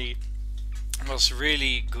 definitely. It was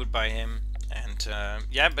really good by him. And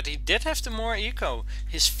yeah, but he did have the more eco.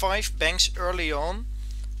 His 5 banks early on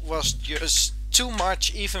was just too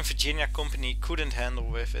much. Even Virginia Company couldn't handle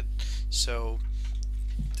with it. So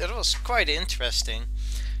that was quite interesting.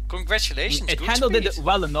 Congratulations, it handled it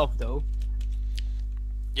well enough, though.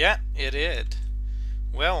 Yeah, it did.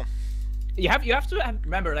 Well, you have to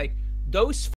remember, like, those